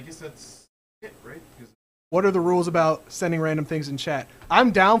 I guess that's it, right? 'Cause What are the rules about sending random things in chat?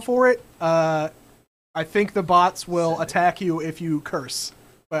 I'm down for it. I think the bots will attack you if you curse.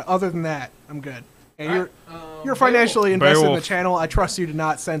 But other than that, I'm good. And you're financially invested in the Beowulf. channel. I trust you to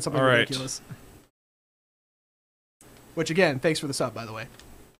not send something All right. ridiculous. Which again, thanks for the sub, by the way.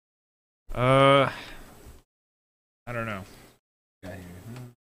 I don't know. got here.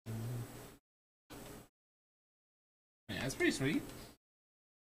 Yeah, that's pretty sweet.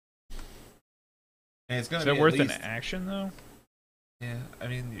 And it's gonna Is be that at worth an least- action though? Yeah, I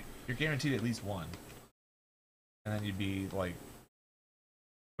mean, you're guaranteed at least one. And then you'd be like,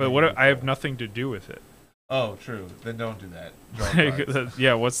 But what? I have nothing to do with it. oh, true. Then don't do that. Draw cards.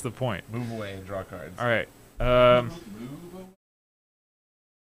 Yeah. What's the point? Move away and draw cards. All right. Move away.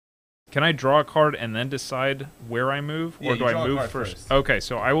 Can I draw a card and then decide where I move, Yeah, or you do I draw a move card first? first. Okay,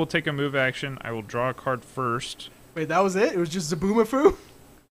 so I will take a move action. I will draw a card first. Wait, that was it? It was just Zaboomafoo?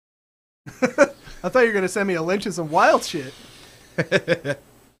 I thought you were going to send me a lynch and some wild shit.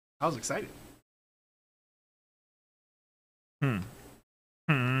 I was excited. Hmm.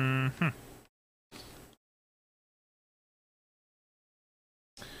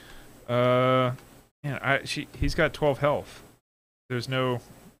 Man, he's got 12 health. There's no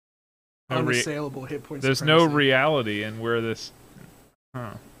Unassailable hit points. there's no reality in where this.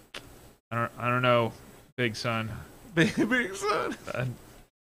 Huh. I don't know, big son. Big son. I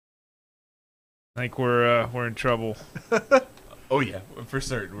think we're in trouble. Oh yeah, for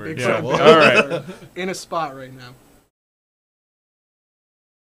certain. We're in Big Yeah. trouble. son. All right. In a spot right now.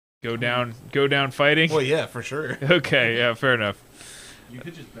 Go down fighting. Well, yeah, for sure. Okay, yeah, fair enough. You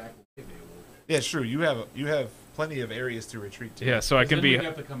could just back away, Beowulf. Yeah, it's true. You have plenty of areas to retreat to. Yeah, so I can Then be we'd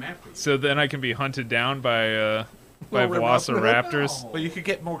have to come after you. so then I can be hunted down by Little rip-off. Velociraptors. But you could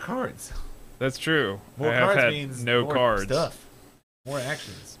get more cards. That's true. More I have cards had means no more cards. stuff. More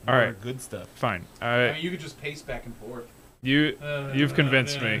actions. All More right. good stuff. Fine. I mean, you could just pace back and forth. You've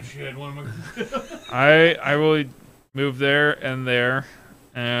convinced me. Shit, one more. I will move there, and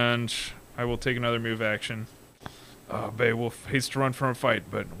I will take another move action. Beowulf hates to run from a fight,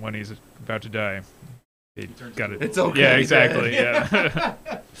 but when he's about to die, he turns got into it. It's okay. Yeah, exactly. Dad. Yeah.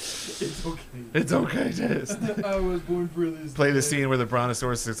 It's okay. It's okay, just I was born for this. play the scene where the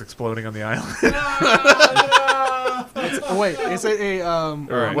brontosaurus is exploding on the island. Oh, wait, is it a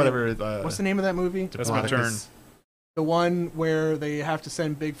right. Whatever. What's the name of that movie? That's my turn. The one where they have to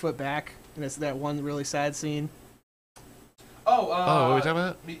send Bigfoot back, and it's that one really sad scene. Oh, what are we talking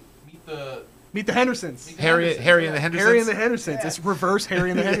about? Meet the Meet the Hendersons. Meet the Harry Hendersons, and the yeah. Hendersons. Harry and the Hendersons. It's reverse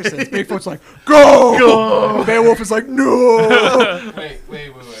Harry and the Hendersons. Bigfoot's like, go! Go! Beowulf is like, no! Wait.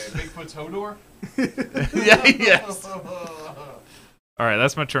 Bigfoot's Hodor? Yeah, yes. All right,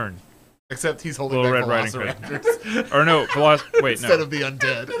 that's my turn. Except he's holding Little back Red Riding Hood. Velociraptors Or no, wait, instead no. of the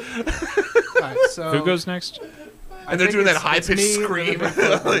undead. Alright, so Who goes next? I And they're think doing that it's high-pitched me and the scream.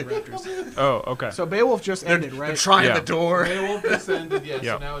 Bigfoot and the Raptors. Oh, okay. So Beowulf just ended, They're right? trying Yeah. the door. Beowulf descended, yes,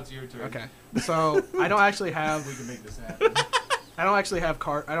 Yeah. so now it's your turn. Okay. So I don't actually have We can make this happen. I don't actually have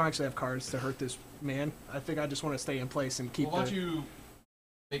cards to hurt this man. I think I just want to stay in place and keep Well, why the, don't you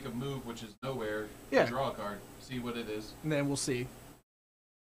make a move which is nowhere, Yeah. draw a card, see what it is. and then we'll see.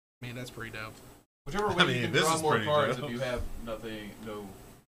 Man, that's pretty dope. Whichever way I mean, you can this draw is more pretty cards dope. if you have no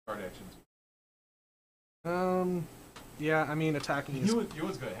card actions. Yeah, I mean attacking You is know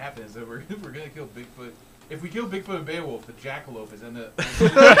what's going to happen is that we're going to kill Bigfoot. If we kill Bigfoot and Beowulf, the Jackalope is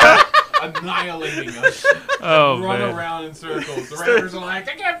annihilating us. Oh Run man. around in circles. The raptors are like,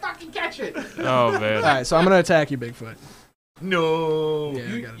 I can't fucking catch it. Oh man. Alright, so I'm gonna attack you, Bigfoot. No. Yeah, I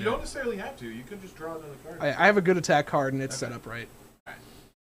You gotta do don't it. necessarily have to. You could just draw another card. I have a good attack card and it's Okay. set up right.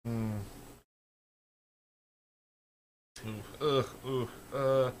 Mm.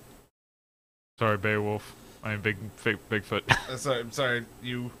 Sorry, Beowulf. I mean, Bigfoot. I'm sorry.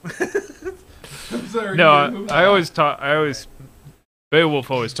 You. I'm sorry. No, I always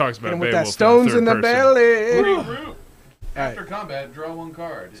Beowulf always talks Hit about him with Beowulf that stones in the third person. belly. Regroup. After combat, draw one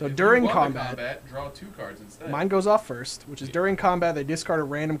card. So If you during won the combat- draw two cards instead. Mine goes off first, which is during combat they discard a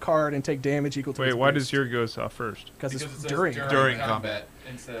random card and take damage equal to Wait, its why base. does your goes off first? Because Because it's it says during. During combat.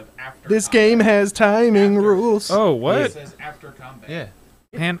 instead of after. This combat. game has timing After. rules. Oh, It what? says after combat. Yeah.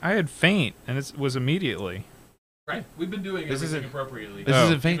 Man, I had faint, and it was immediately. Right. We've been doing This everything isn't- appropriately. This Oh.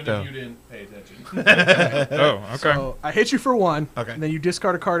 isn't faint Even though. if you didn't pay attention. Oh, okay. So I hit you for one, Okay. and then you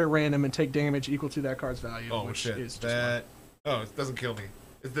discard a card at random and take damage equal to that card's value. Oh which shit. is just That. Oh, it doesn't kill me.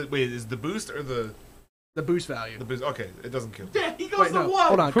 Is the boost or the boost value. the boost? Okay, it doesn't kill. Yeah, he goes Wait, to no, one.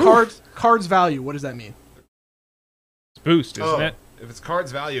 hold on. Whew. Cards value. What does that mean? It's boost, isn't Oh, it? if it's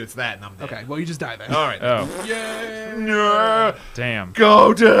cards value, it's that, and I'm dead. Okay, well you just die then. All right. Oh, Yeah. No. damn.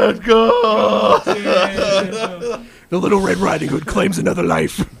 Go, Dad, go! Yeah. The Little Red Riding Hood claims another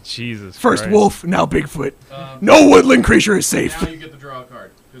life. Jesus First Christ. wolf, now Bigfoot. Um, No woodland creature is safe. Now you get to draw a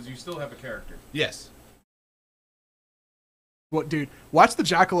card because you still have a character. Yes. What, dude? Watch the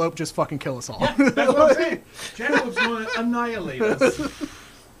jackalope just fucking kill us all. That's what I'm saying. Jackalop's going to annihilate us.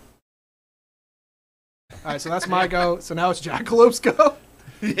 All right, so that's my go. So now it's Jackalope's go.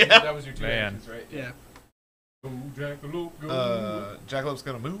 Yeah. That was your two Man. actions, right? Yeah. Go, Jackalope, go. Jackalope's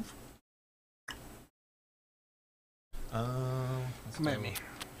gonna move. Let's Come at go. me.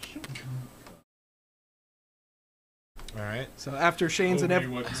 All right. So after Shane's Show me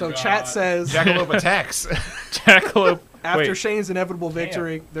what you so got. chat says Jackalope attacks. Jackalope. after Wait. Shane's inevitable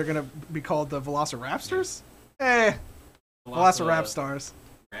victory, they're gonna be called the Velociraptors. Velociraptors.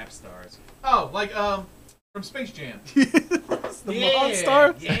 Rap stars. Oh, like from Space Jam. It's the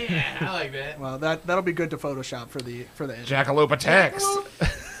monster. Yeah, I like that. Well, that'll be good to Photoshop for the end. Jackalope attacks.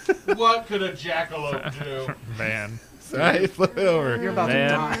 What could a jackalope do? Man. Sorry, flip it over. You're about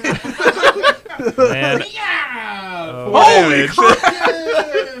Man. to die. Man. Yeah! Oh. Holy crap!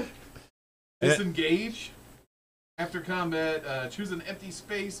 Yeah! Disengage. After combat, choose an empty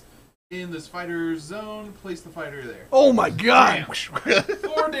space in this fighter's zone. Place the fighter there. Oh my god!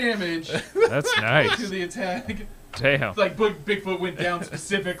 4 damage That's to nice. the attack. Damn. It's like Bigfoot went down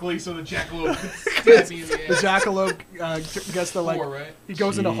specifically so the jackalope could stab me in the The ass. jackalope gets the 4, right? he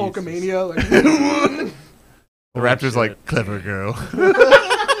goes into Jesus. Hulkamania. Like, The raptor's shit. like, clever girl.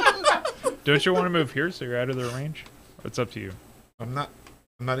 Don't you want to move here so you're out of their range? It's up to you. I'm not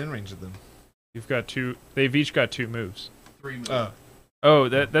in range of them. You've got 2. They've each got 2 moves. 3 moves. Oh,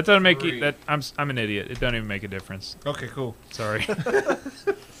 that doesn't make Three. it. That I'm an idiot. It doesn't even make a difference. Okay, cool. Sorry. 3.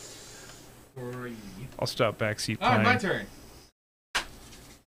 I'll stop backseat Alright, playing. my turn.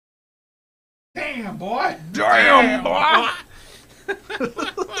 Damn, boy! Damn, boy!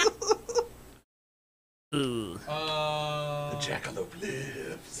 The Jackalope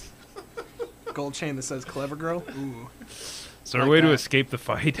lives. gold chain that says "clever girl." Ooh. Is there a Like way to that. escape the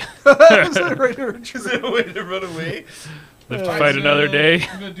fight? Is that right to retreat? Is there a way to run away? Live to Alright, fight another day.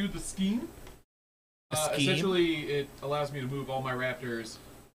 I'm gonna do the scheme. Scheme? Essentially, it allows me to move all my raptors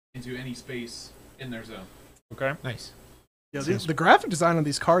into any space in their zone. Okay. Nice. Yeah, the graphic design on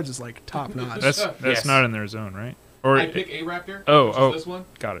these cards is like top notch. That's Yes. not in their zone, right? Or I pick a raptor. Oh, which oh. is this one.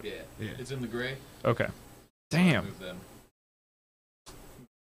 got it. Yeah, Yeah. it's in the gray. Okay. So I Damn. move them.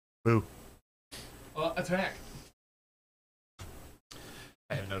 Boo. Attack.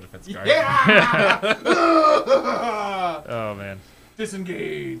 I have no defense card. Yeah! Oh man.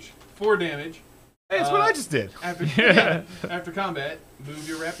 Disengage. 4 damage. Hey, that's what I just did. After Yeah. after combat, move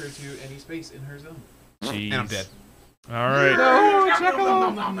your raptor to any space in her zone. Jeez. And I'm dead. All right. No, Nom, nom,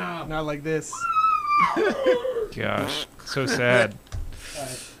 jackalope. nom, nom. Not like this. Gosh. So sad.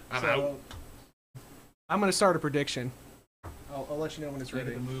 I'm So, out. I'm gonna start a prediction. I'll let you know when it's It's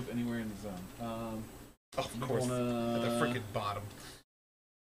ready ready. to move anywhere in the zone. Of course. Gonna, At the freaking bottom.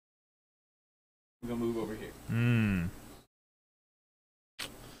 I'm gonna move over here. Hmm.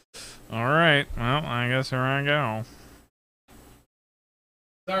 All right. Well, I guess here I go.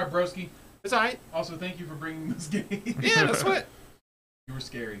 Sorry, broski. It's alright. Also, thank you for bringing this game. Yeah, that's what. You were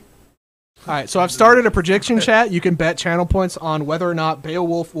scary. All right, so I've started a prediction chat. You can bet channel points on whether or not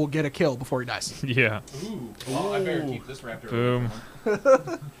Beowulf will get a kill before he dies. Yeah. Ooh. Well, I better keep this raptor. Boom. away from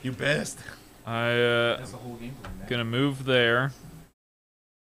him. You best. I That's the whole game plan, man. gonna move there.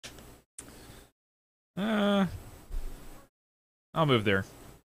 I'll move there.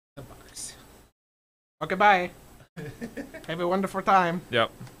 The box. Okay, bye. Have a wonderful time. Yep.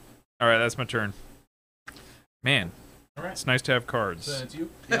 All right, that's my turn. Man, All right. it's nice to have cards. So it's you.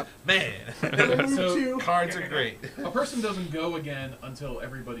 Man. So Cards are great. a person doesn't go again until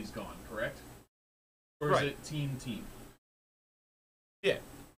everybody's gone, correct? Or is Right. it team? Yeah.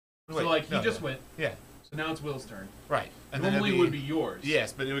 So like he just went. Yeah. So now it's Will's turn. Right. And then Normally it'd it would be yours.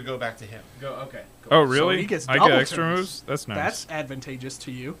 Yes, but it would go back to him. Go. Okay. Cool. Oh, really? he gets I double get extra turns. moves? That's nice. That's advantageous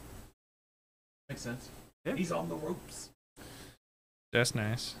to you. Makes sense. Yeah. He's on the ropes. That's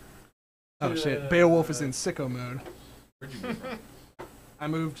nice. Oh shit, Beowulf is in sicko mode. Where'd you move from? I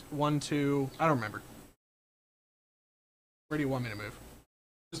moved 1, 2. I don't remember. Where do you want me to move?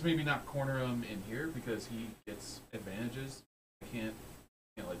 Just maybe not corner him in here because he gets advantages. I can't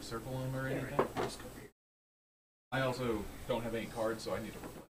like circle him or anything. I also don't have any cards, so I need to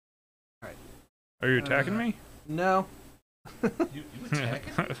replace. Are you attacking me? No. You attack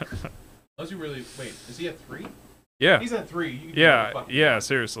him? Unless you really wait. Is he at 3? Yeah. He's at 3. You can Yeah.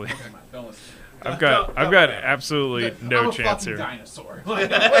 Seriously. Okay, fine. Don't listen. I've got absolutely no I'm a chance fucking here.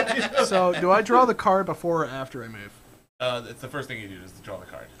 dinosaur. So, do I draw the card before or after I move? It's the first thing you do is to draw the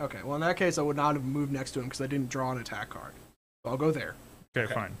card. Okay, well, in that case, I would not have moved next to him because I didn't draw an attack card. So I'll go there,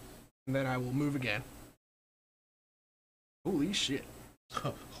 Okay, fine. and then I will move again. Holy shit.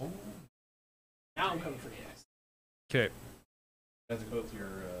 Now I'm coming for you. Okay. That's both your.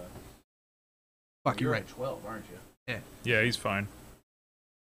 Fuck, you're you're right. at 12, aren't you? Yeah, he's fine.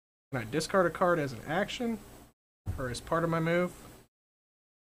 Can I discard a card as an action? Or as part of my move?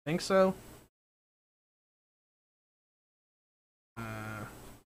 Think so.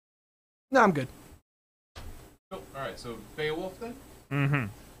 No, I'm good. Cool. All right. So Beowulf then. Mm-hmm.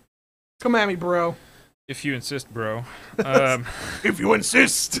 Come at me, bro. If you insist, bro. If you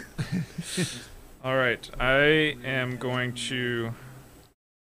insist. All right, I am going to.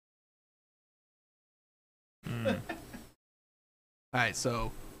 Alright,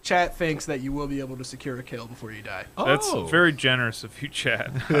 so chat thinks that you will be able to secure a kill before you die. That's very generous of you,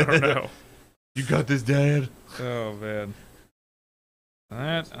 chat. I don't know. You got this, Dad. Oh man.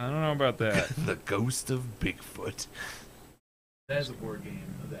 I don't know about that. The ghost of Bigfoot. That is a board game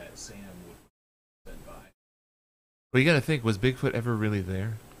that Sam would send by. Well, you gotta think, was Bigfoot ever really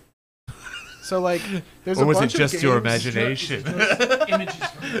there? So, like, there's Or a was it bunch just of your games- imagination? Images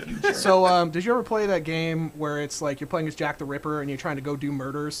from the future. So, did you ever play that game where it's like you're playing as Jack the Ripper and you're trying to go do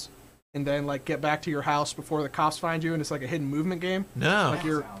murders and then, like, get back to your house before the cops find you and it's like a hidden movement game? No. Like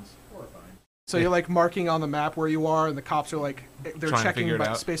you're Sounds horrifying. So you're like marking on the map where you are, and the cops are like they're Trying to figure checking it by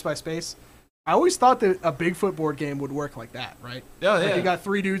out. space. I always thought that a Bigfoot board game would work like that, right? Oh, Like yeah. you got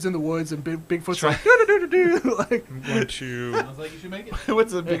 3 dudes in the woods, and Bigfoot's Try- like do like I'm going to. Sounds like you should make it.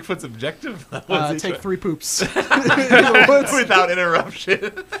 What's the Bigfoot's objective? What's he take try- 3 poops in the woods without interruption.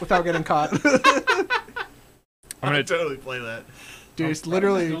 without getting caught. I'm gonna. I'd totally play that. Dude, it's Just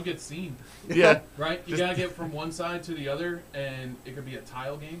literally don't get seen. Yeah. Right? You Just- gotta get from one side to the other, and it could be a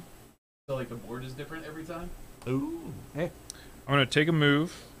tile game. So like the board is different every time. Ooh. I'm gonna take a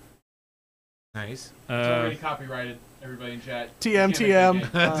move. Nice. It's already copyrighted. Everybody in chat. You TM can't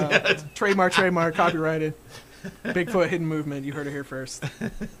make that game. trademark copyrighted. Bigfoot hidden movement. You heard it here first.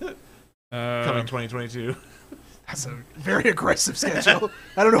 Coming 2022. That's a very aggressive schedule.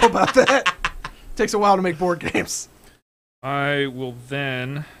 I don't know about that. Takes a while to make board games. I will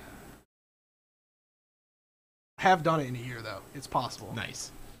then. Have done it in a year though. It's possible.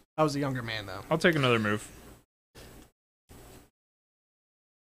 Nice. I was a younger man though. I'll take another move.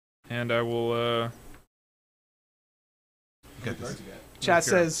 And I will. You got Cards this. you got. Chat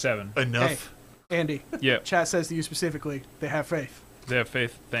says, 7. Enough. Andy. Yep. Chat says to you specifically, they have faith. They have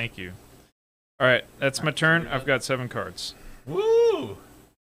faith. Thank you. All right, that's my turn. I've got 7 cards. Woo!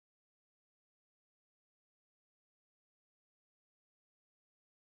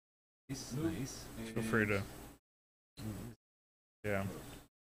 Nice. Feel free to. Yeah.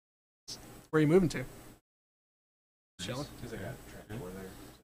 Where are you moving to? Chilling. Because I got track over there.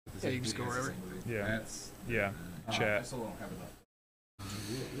 Yeah, you can just go wherever. Yeah. That's. Yeah. I Chat. still don't have enough.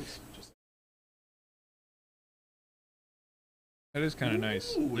 Just That is kind of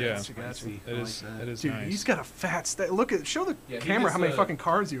nice. Ooh, Yeah. that's spicy. That is. That is Dude, nice. he's got a fat stack. Look at, show the Yeah, he camera gets how many the- fucking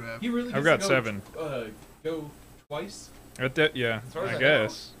cards you have. He really I've gets got to go, 7. Go twice. At that, yeah. far as I I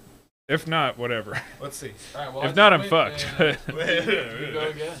guess. If not, whatever. Let's see. All right. Well, If I not, just I'm went fucked. and, you go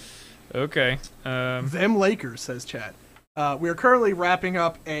again. Okay. Them Lakers, says chat. We are currently wrapping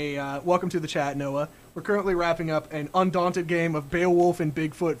up a, welcome to the chat, Noah. We're currently wrapping up an undaunted game of Beowulf and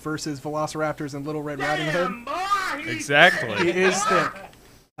Bigfoot versus Velociraptors and Little Red Riding Hood. Exactly. He is thick.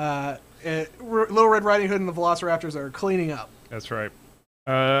 Little Red Riding Hood and the Velociraptors are cleaning up. That's right.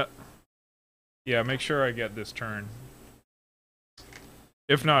 Yeah. Make sure I get this turn.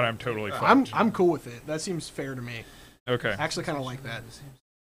 If not, I'm totally fucked. I'm cool with it. That seems fair to me. Okay. I actually kind of like that.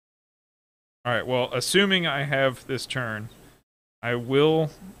 All right. Well, assuming I have this turn, I will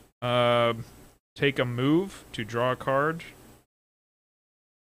take a move to draw a card.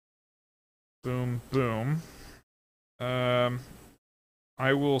 Boom, boom. I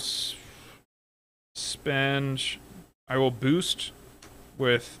will spend. I will boost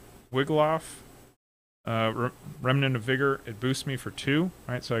with Wiggloff. Remnant of Vigor. It boosts me for 2.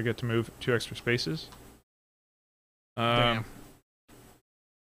 Right, so I get to move 2 extra spaces. Damn.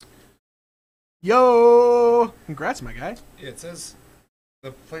 Yo! Congrats, my guy. Yeah, it says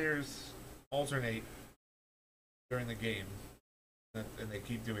the players alternate during the game, and they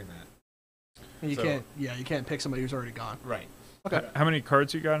keep doing that. And you So- can't, you can't pick somebody who's already gone. Right. Okay. How many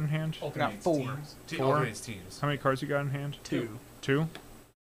cards you got in hand? Alternates 4. teams. Four? Alternates teams. How many cards you got in hand? 2. 2.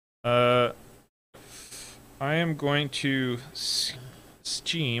 I am going to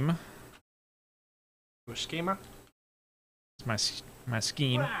steam. A schema. My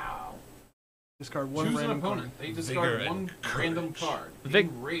scheme. Wow. Discard 1 Choose an random opponent. card. They Vigor discard and one random card. Vig-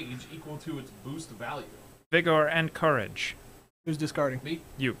 Gain rage equal to its boost value. Vigor and courage. Who's discarding? Me.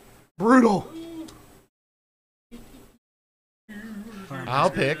 You. Brutal.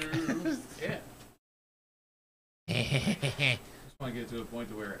 I'll pick. Yeah. Just want to get to a point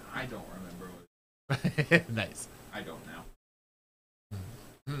to where I don't remember what Nice. I don't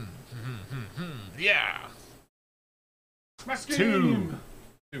now. Yeah. My Two.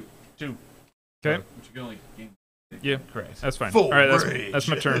 Two. Okay. But you can only gain. Yeah. Correct. That's fine. Full All right, rage. that's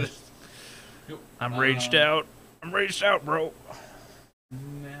my turn. Cool. I'm raged out. I'm raged out, bro.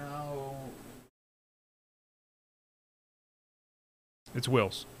 Now. It's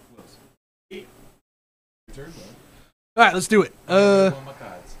Will's. Wilson. Your turn, bud. All right, let's do it. One of my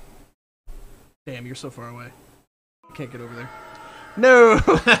cards. Damn, you're so far away. I can't get over there. No.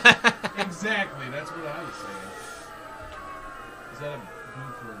 Exactly. That's what I was saying. Is that a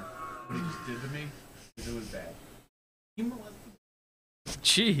move for what he just did to me? Because it was bad. He molested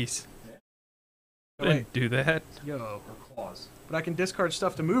Jeez. I Wait. didn't do that. Yo. her claws. But I can discard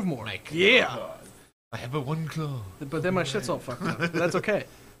stuff to move more. Mike. Yeah. God. I have a one claw. But then my shit's all fucked up. But that's okay.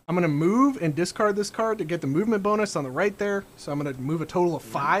 I'm gonna move and discard this card to get the movement bonus on the right there. So I'm gonna move a total of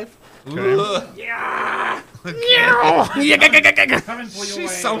 5. Okay. Yeah. Coming for your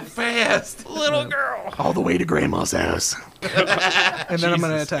She's ass. so fast. Little girl. All the way to Grandma's house. And then I'm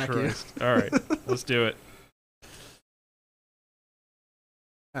gonna Jesus attack Christ. All right, let's do it. you.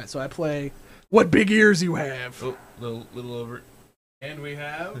 All right. So I play. What big ears you have? Oh, little over. And we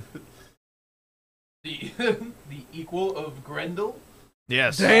have the equal of Grendel.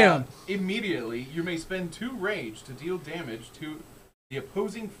 Yes. Damn. Immediately, you may spend 2 rage to deal damage to the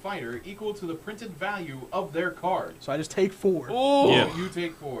opposing fighter equal to the printed value of their card. So I just take 4, Oh. Yeah. You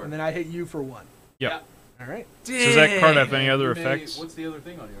take 4. and then I hit you for 1. Yep. All right. So does that card have any other You may- effects? What's the other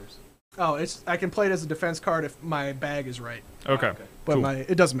thing on yours? Oh, it's I can play it as a defense card if my bag is right, Okay. but Cool.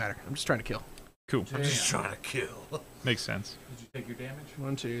 it doesn't matter. I'm just trying to kill. Cool. I'm just trying to kill. Makes sense. Did you take your damage?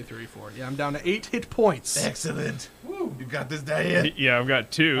 1, 2, 3, 4. Yeah, I'm down to 8 hit points. Excellent. Woo! You got this, Diane. Yeah, I've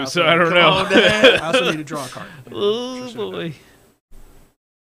got 2, I'll so say, I don't Come know. on, Diane. I also need to draw a card. Oh boy.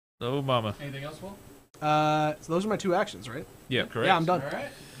 Oh mama. Anything else, Will? So those are my 2 actions, right? Yeah. Correct. Yeah, I'm done. All right.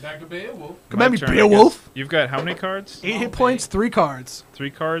 Back to Beowulf. Come My at me, turn, I Beowulf. guess. You've got how many cards? 8 Oh, hit points, 3 cards.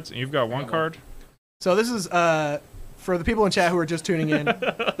 3 cards, and you've got 1 got one. card. So this is for the people in chat who are just tuning in.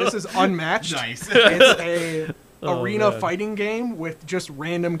 This is Unmatched. Nice. It's a Oh, arena man. fighting game with just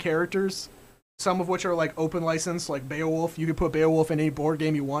random characters. Some of which are like open license, like Beowulf. You can put Beowulf in any board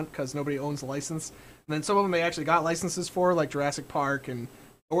game you want because nobody owns the license. And then some of them they actually got licenses for, like Jurassic Park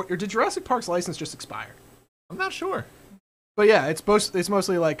or did Jurassic Park's license just expire? I'm not sure. But yeah, it's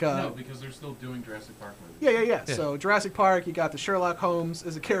mostly like No, because they're still doing Jurassic Park movies. yeah. So Jurassic Park, you got the Sherlock Holmes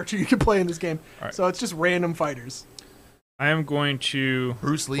as a character you can play in this game. Alright. So it's just random fighters. I am going to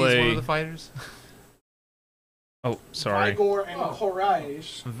Bruce Lee is play... one of the fighters. Oh, sorry. Vigor and Oh.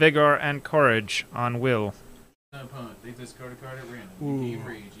 Courage. Vigor and courage on Will. An opponent. They discard a card at random. Ooh. You gain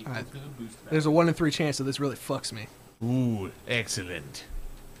rage equal Alright. to the boost value. There's a 1 in 3 chance that this really fucks me. Ooh, excellent.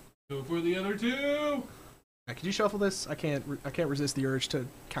 Go for the other 2. Could you shuffle this? I can't resist the urge to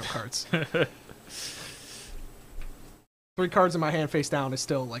count cards. 3 cards in my hand face down is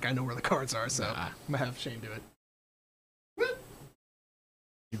still like I know where the cards are, so Nah. I'm gonna have Shane do it.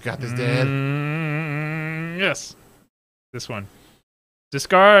 You got this, Dad. Yes. This one.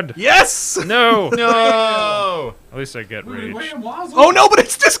 Discard. Yes! No. No. At least I get rage. Oh no, but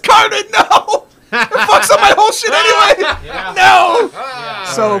it's discarded. No, it fucks up my whole shit anyway. Yeah. No.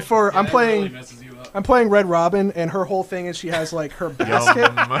 Ah. So Alright. for I'm That playing really messes you up. I'm playing Red Robin, and her whole thing is she has like her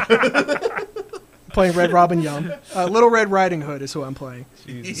basket. Yum. Playing Red Robin Young. Little Red Riding Hood is who I'm playing.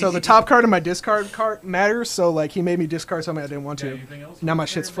 So the top card of my discard card matters. So like he made me discard something I didn't want Yeah, to. anything else? Now my There,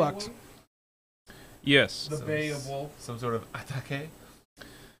 shit's Beowulf? fucked. Yes. The Beowulf. Some sort of attaque.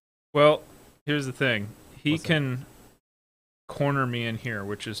 Well, here's the thing. He What's that? can corner me in here,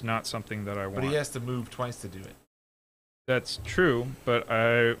 which is not something that I want. But he has to move twice to do it. That's true, but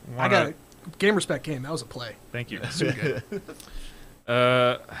I want I got a game respect game. That was a play. Thank you. Super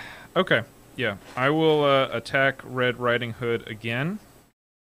good. Okay. Yeah. I will attack Red Riding Hood again.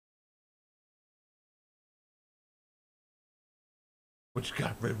 What you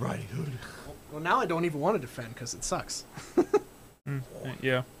got, Red Riding Hood? Well, now I don't even want to defend because it sucks.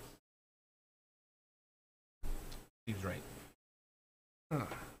 Yeah. Seems right.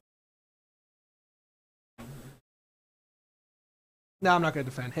 No, I'm not going to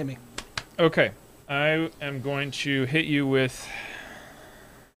defend. Hit me. Okay. I am going to hit you with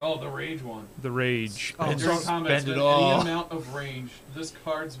Oh, the rage one. the rage. Oh, During so combat, spend it spend all. any amount of range. This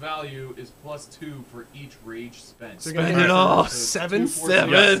card's value is +2 for each rage spent. So you're gonna Spend hit it all. So 7? 2, 4,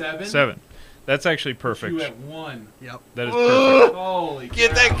 Seven. 7. 7. That's actually perfect. You at 1. Yep. That is perfect. Holy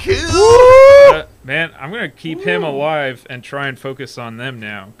Get cow. that kill! Man, I'm going to keep him alive and try and focus on them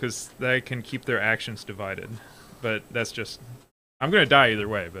now, because they can keep their actions divided. But that's just... I'm going to die either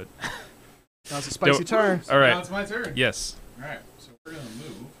way, but... That was a spicy turn. All right. Now it's my turn. Yes. Alright, so we're going to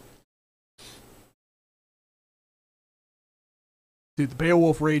move. Dude, the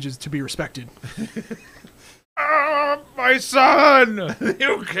Beowulf rage is to be respected. Ah, my son!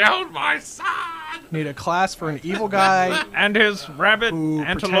 You killed my son! Need a class for an evil guy And his rabbit who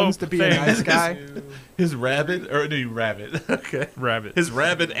antelope pretends to be thing. a nice guy. His rabbit? Or no, rabbit. Okay. Rabbit. His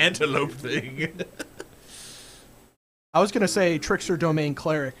rabbit antelope thing. I was going to say trickster domain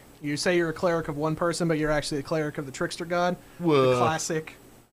cleric. You say you're a cleric of one person, but you're actually a cleric of the trickster god. The Whoa. classic.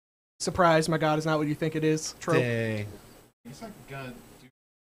 Surprise, my god is not what you think it is. Trope. Dang. He's like gonna do.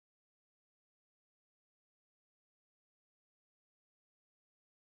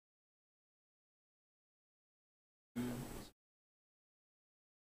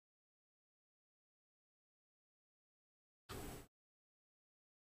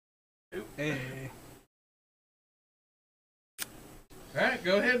 Hey. Alright,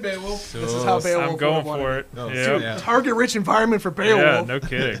 go ahead, Beowulf. This is how Beowulf I'm going would want for it. Oh, Yeah. yeah. Target-rich environment for Yeah, Beowulf. no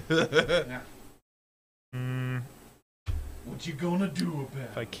kidding. Yeah. What What you gonna do if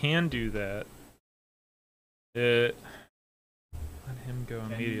about I it? can do that, let him go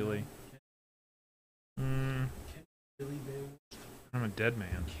immediately. I'm a dead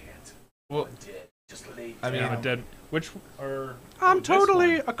man. Well, Just lay I mean, I'm a dead. Which are? I'm this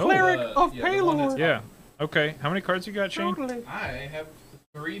totally one. a cleric of yeah, the one that's- Paylor. Yeah. Okay. How many cards you got, Shane? Totally. I have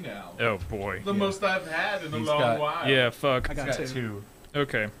 3 now. Oh boy. The most I've had in a He's long got- while. Yeah. Fuck. I got got 2. 2.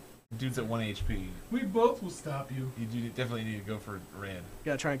 Okay. Dude's at 1 HP. We both will stop you. You do definitely need to go for red. You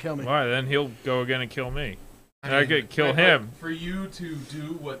gotta try and kill me. Why? Then he'll go again and kill me. And I mean, could kill Right, him. but for you to do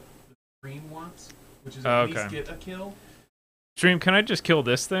what the stream wants, which is Oh, at least okay. get a kill. Stream, can I just kill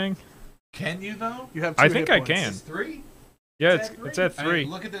this thing? Can you though? You have 2 I think hit I points. can. It's 3. Yeah, It's it's at at I mean, 3.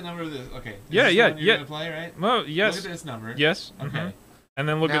 look at the number of this. Okay. Yeah, this yeah, the one you're yeah. gonna play, right? Well, yes. Look at this number. Yes. Okay. mhm. And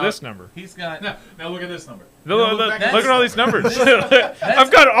then look at Now- this number. He's got. Now look at this number. Look, Now look- back look at all these this numbers.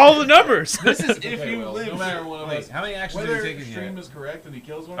 I've got all the numbers. This is if Okay, you well, live. no matter what it Wait, was. how many actions Whether are you taking stream yet? is correct and he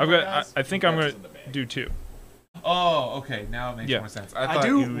kills one I've of our got. guys, I think I'm that's gonna in the bag. do 2. Oh, okay. Now it makes Yeah. more sense. I thought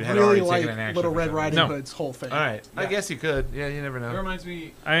do you had really already like taken an action Little for Red some Riding reason. No. Hood's whole thing. All right. I Yeah. guess you could. Yeah, you never That know. reminds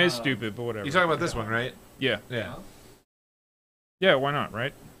me. I am stupid, but whatever. You're talking about this one, right? Yeah. Yeah. Yeah. Why not?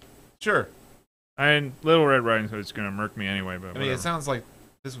 Right. Sure. And Little Red Riding Hood's gonna murk me anyway. But I mean, whatever. it sounds like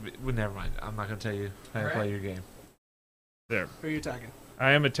this would be. Well, never mind. I'm not gonna tell you how to Alright. play your game. There. Who are you attacking?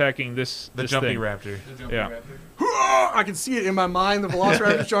 I am attacking this. The this jumpy thing. raptor. The jumping Yeah. raptor. I can see it in my mind. The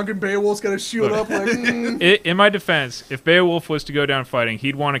Velociraptor's drunk and Beowulf's gonna shield up like. In my defense, if Beowulf was to go down fighting,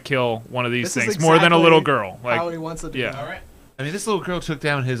 he'd want to kill one of these This is things more than a little exactly girl. how Like, he wants it to yeah. go. All right. I mean, this little girl took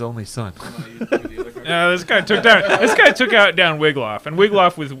down his only son. I'm gonna use the other card. this guy took down. This guy took out down Wigloff, and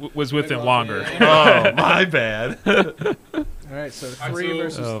Wigloff was with him Wigloff, longer. yeah. Oh, my bad. All right, so 3 so-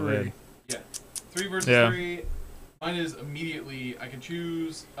 versus Oh, 3. man. Yeah. 3 versus Yeah. 3. Mine is immediately. I can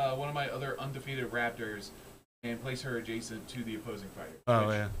choose one of my other undefeated raptors and place her adjacent to the opposing fighter. Oh,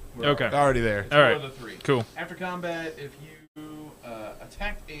 which yeah. we're Okay. Already there. It's All right. one of the 3. Cool. After combat, if you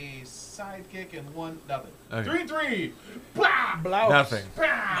attack a sidekick and nothing. Okay. 3-3. Blah! Blouse. Nothing.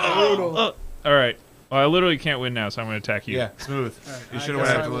 Blah! Brutal. All right. Well, I literally can't win now, so I'm going to attack you. Yeah, smooth. All right, You I should have guess went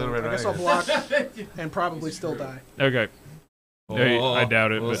I after the will- little red I guess I'll rider. block and probably still die. Okay. I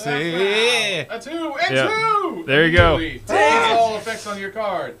doubt it, We'll but- see. A 2 and Yeah. 2. There you go. Immediately. Takes all effects on your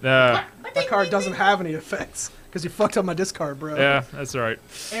card. That card doesn't have any effects because you fucked up my discard, bro. Yeah, that's all right.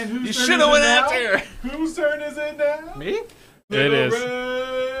 And whose You turn should is have it went now? after. Whose turn is it now? Me? It Little is. Red.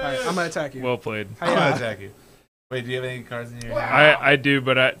 All right, I'm gonna attack you. Well played. I'm gonna Hiya. attack you. Wait, do you have any cards in your hand? I do,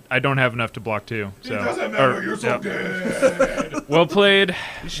 but I don't have enough to block 2. So. It doesn't matter. or- You're so yeah. dead. Well played.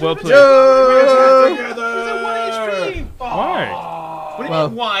 Well played. Joe! Together. Why? What do you Well-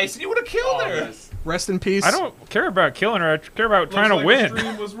 mean, why? So you would have killed her. Rest in peace. I don't care about killing her. I care about trying to Looks win. like the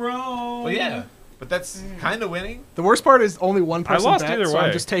stream was wrong. Well, yeah. But that's kind of winning. The worst part is only one person lost bet, either so I'm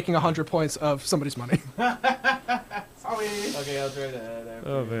way. just taking 100 points of somebody's money. Sorry. Okay, I'll try that after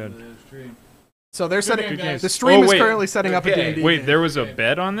Oh, man. the stream. So they're setting. game, guys. The stream Oh, is wait. currently setting up a Okay. D&D Wait, game. there was a Okay.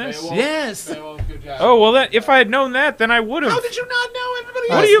 bet on this? Beowulf, Yes. Beowulf, good job. Oh well, if I had known that, then I would have. How did you not know it,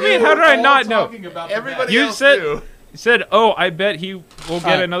 What do you mean? How did I not know? Everybody You else said- knew. He said, "Oh, I bet he will get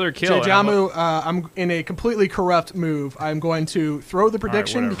right. another kill." And I'm like, Jamu, I'm in a completely corrupt move. I'm going to throw the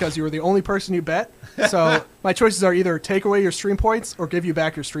prediction whatever. because you were the only person who bet. So my choices are either take away your stream points or give you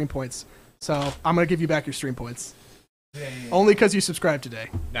back your stream points. So I'm going to give you back your stream points. Only because you subscribed today.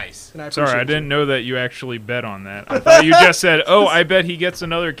 Nice. And I Sorry, I appreciate didn't know that you actually bet on that. I thought you just said, "Oh, I bet he gets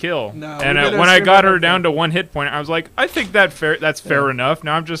another kill." No, and we did a when I stream got bet her on down that. to 1 hit point, I was like, "I think that's fair enough."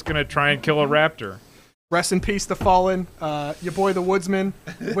 Now I'm just gonna try and kill a raptor. Rest in peace, the fallen. Your boy, the woodsman.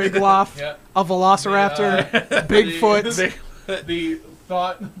 Wigloff. Yeah. A velociraptor. Bigfoot. The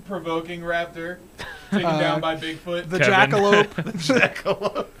thought-provoking raptor taken down by Bigfoot. The Kevin.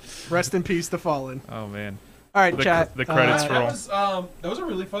 jackalope. Rest in peace, the fallen. Oh man, All right, The chat. the credits that roll. was a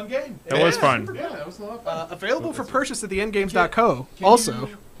really fun game. That was fun. Yeah, that was a lot of fun. Available for purchase at the endgames.co. Can Also.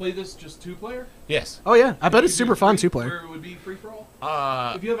 you play this just 2-player? Yes. Oh, yeah. I bet Can it's you do super fun, free- 2-player. Where it would be free for all?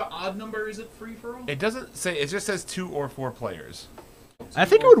 Uh, If you have an odd number, is it free for all? it doesn't say. It just says 2 or 4 players. I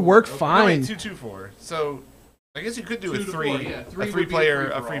think it would work Okay. No, fine. wait, 2, 2, 4. So I guess you could do 2 a to 3. 4, yeah. 3 A would be 3-player,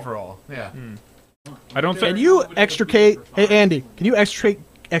 free a for free all. for all. Yeah. I don't Can think. you extricate... Hey, Andy, can you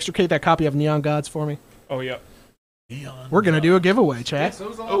extricate that copy of Neon Gods for me? Oh yeah. We're going to do a giveaway, Yeah, chat. so it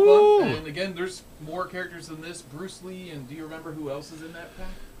was a lot of fun. And again, there's more characters than this. Bruce Lee, and do you remember who else is in that pack?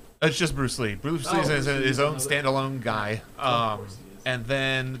 It's just Bruce Lee. Bruce Oh, Lee is Bruce Lee his is own another- standalone guy. Of course he is. And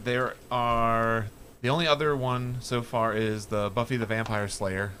then there are the only other one so far is the Buffy the Vampire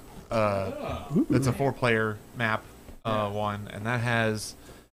Slayer. It's a 4-player map one, and that has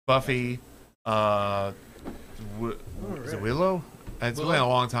Buffy. Is it Willow? It's Willow? been a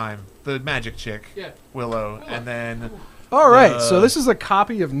long time. The magic chick, Yeah. Willow, and then All right, so this is a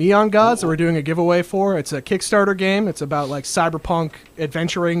copy of Neon Gods that we're doing a giveaway for. It's a Kickstarter game. It's about like cyberpunk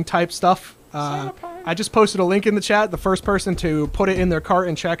adventuring type stuff. I just posted a link in the chat. The first person to put it in their cart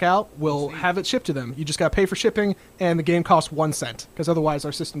and check out will have it shipped to them. You just got to pay for shipping, and the game costs 1 cent because otherwise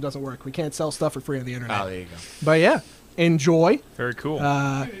our system doesn't work. We can't sell stuff for free on the internet. oh, there you go. But yeah, enjoy. Very cool.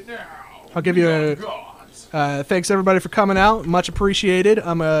 I'll give you a thanks everybody for coming out. Much appreciated.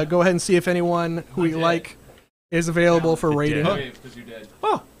 I'm gonna go ahead and see if anyone who we like is available for raiding. Because you're dead.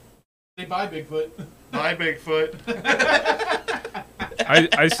 Oh, Say bye, Bigfoot. Hi, Bigfoot.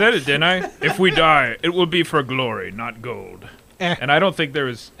 I said it, didn't I? If we die, it will be for glory, not gold. Eh. And I don't think there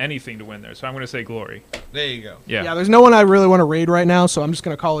was anything to win there, so I'm going to say glory. There you go. yeah. There's no one I really want to raid right now, so I'm just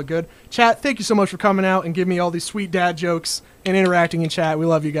gonna call it good. Chat, thank you so much for coming out and giving me all these sweet dad jokes and interacting in chat. We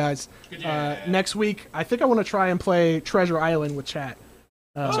love you guys. Next week, I think I want to try and play Treasure Island with chat.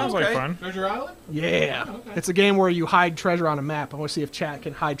 Sounds like okay. fun. Treasure Island? Yeah, Okay. it's a game where you hide treasure on a map. I want to see if chat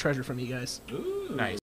can hide treasure from you guys. Ooh. Nice.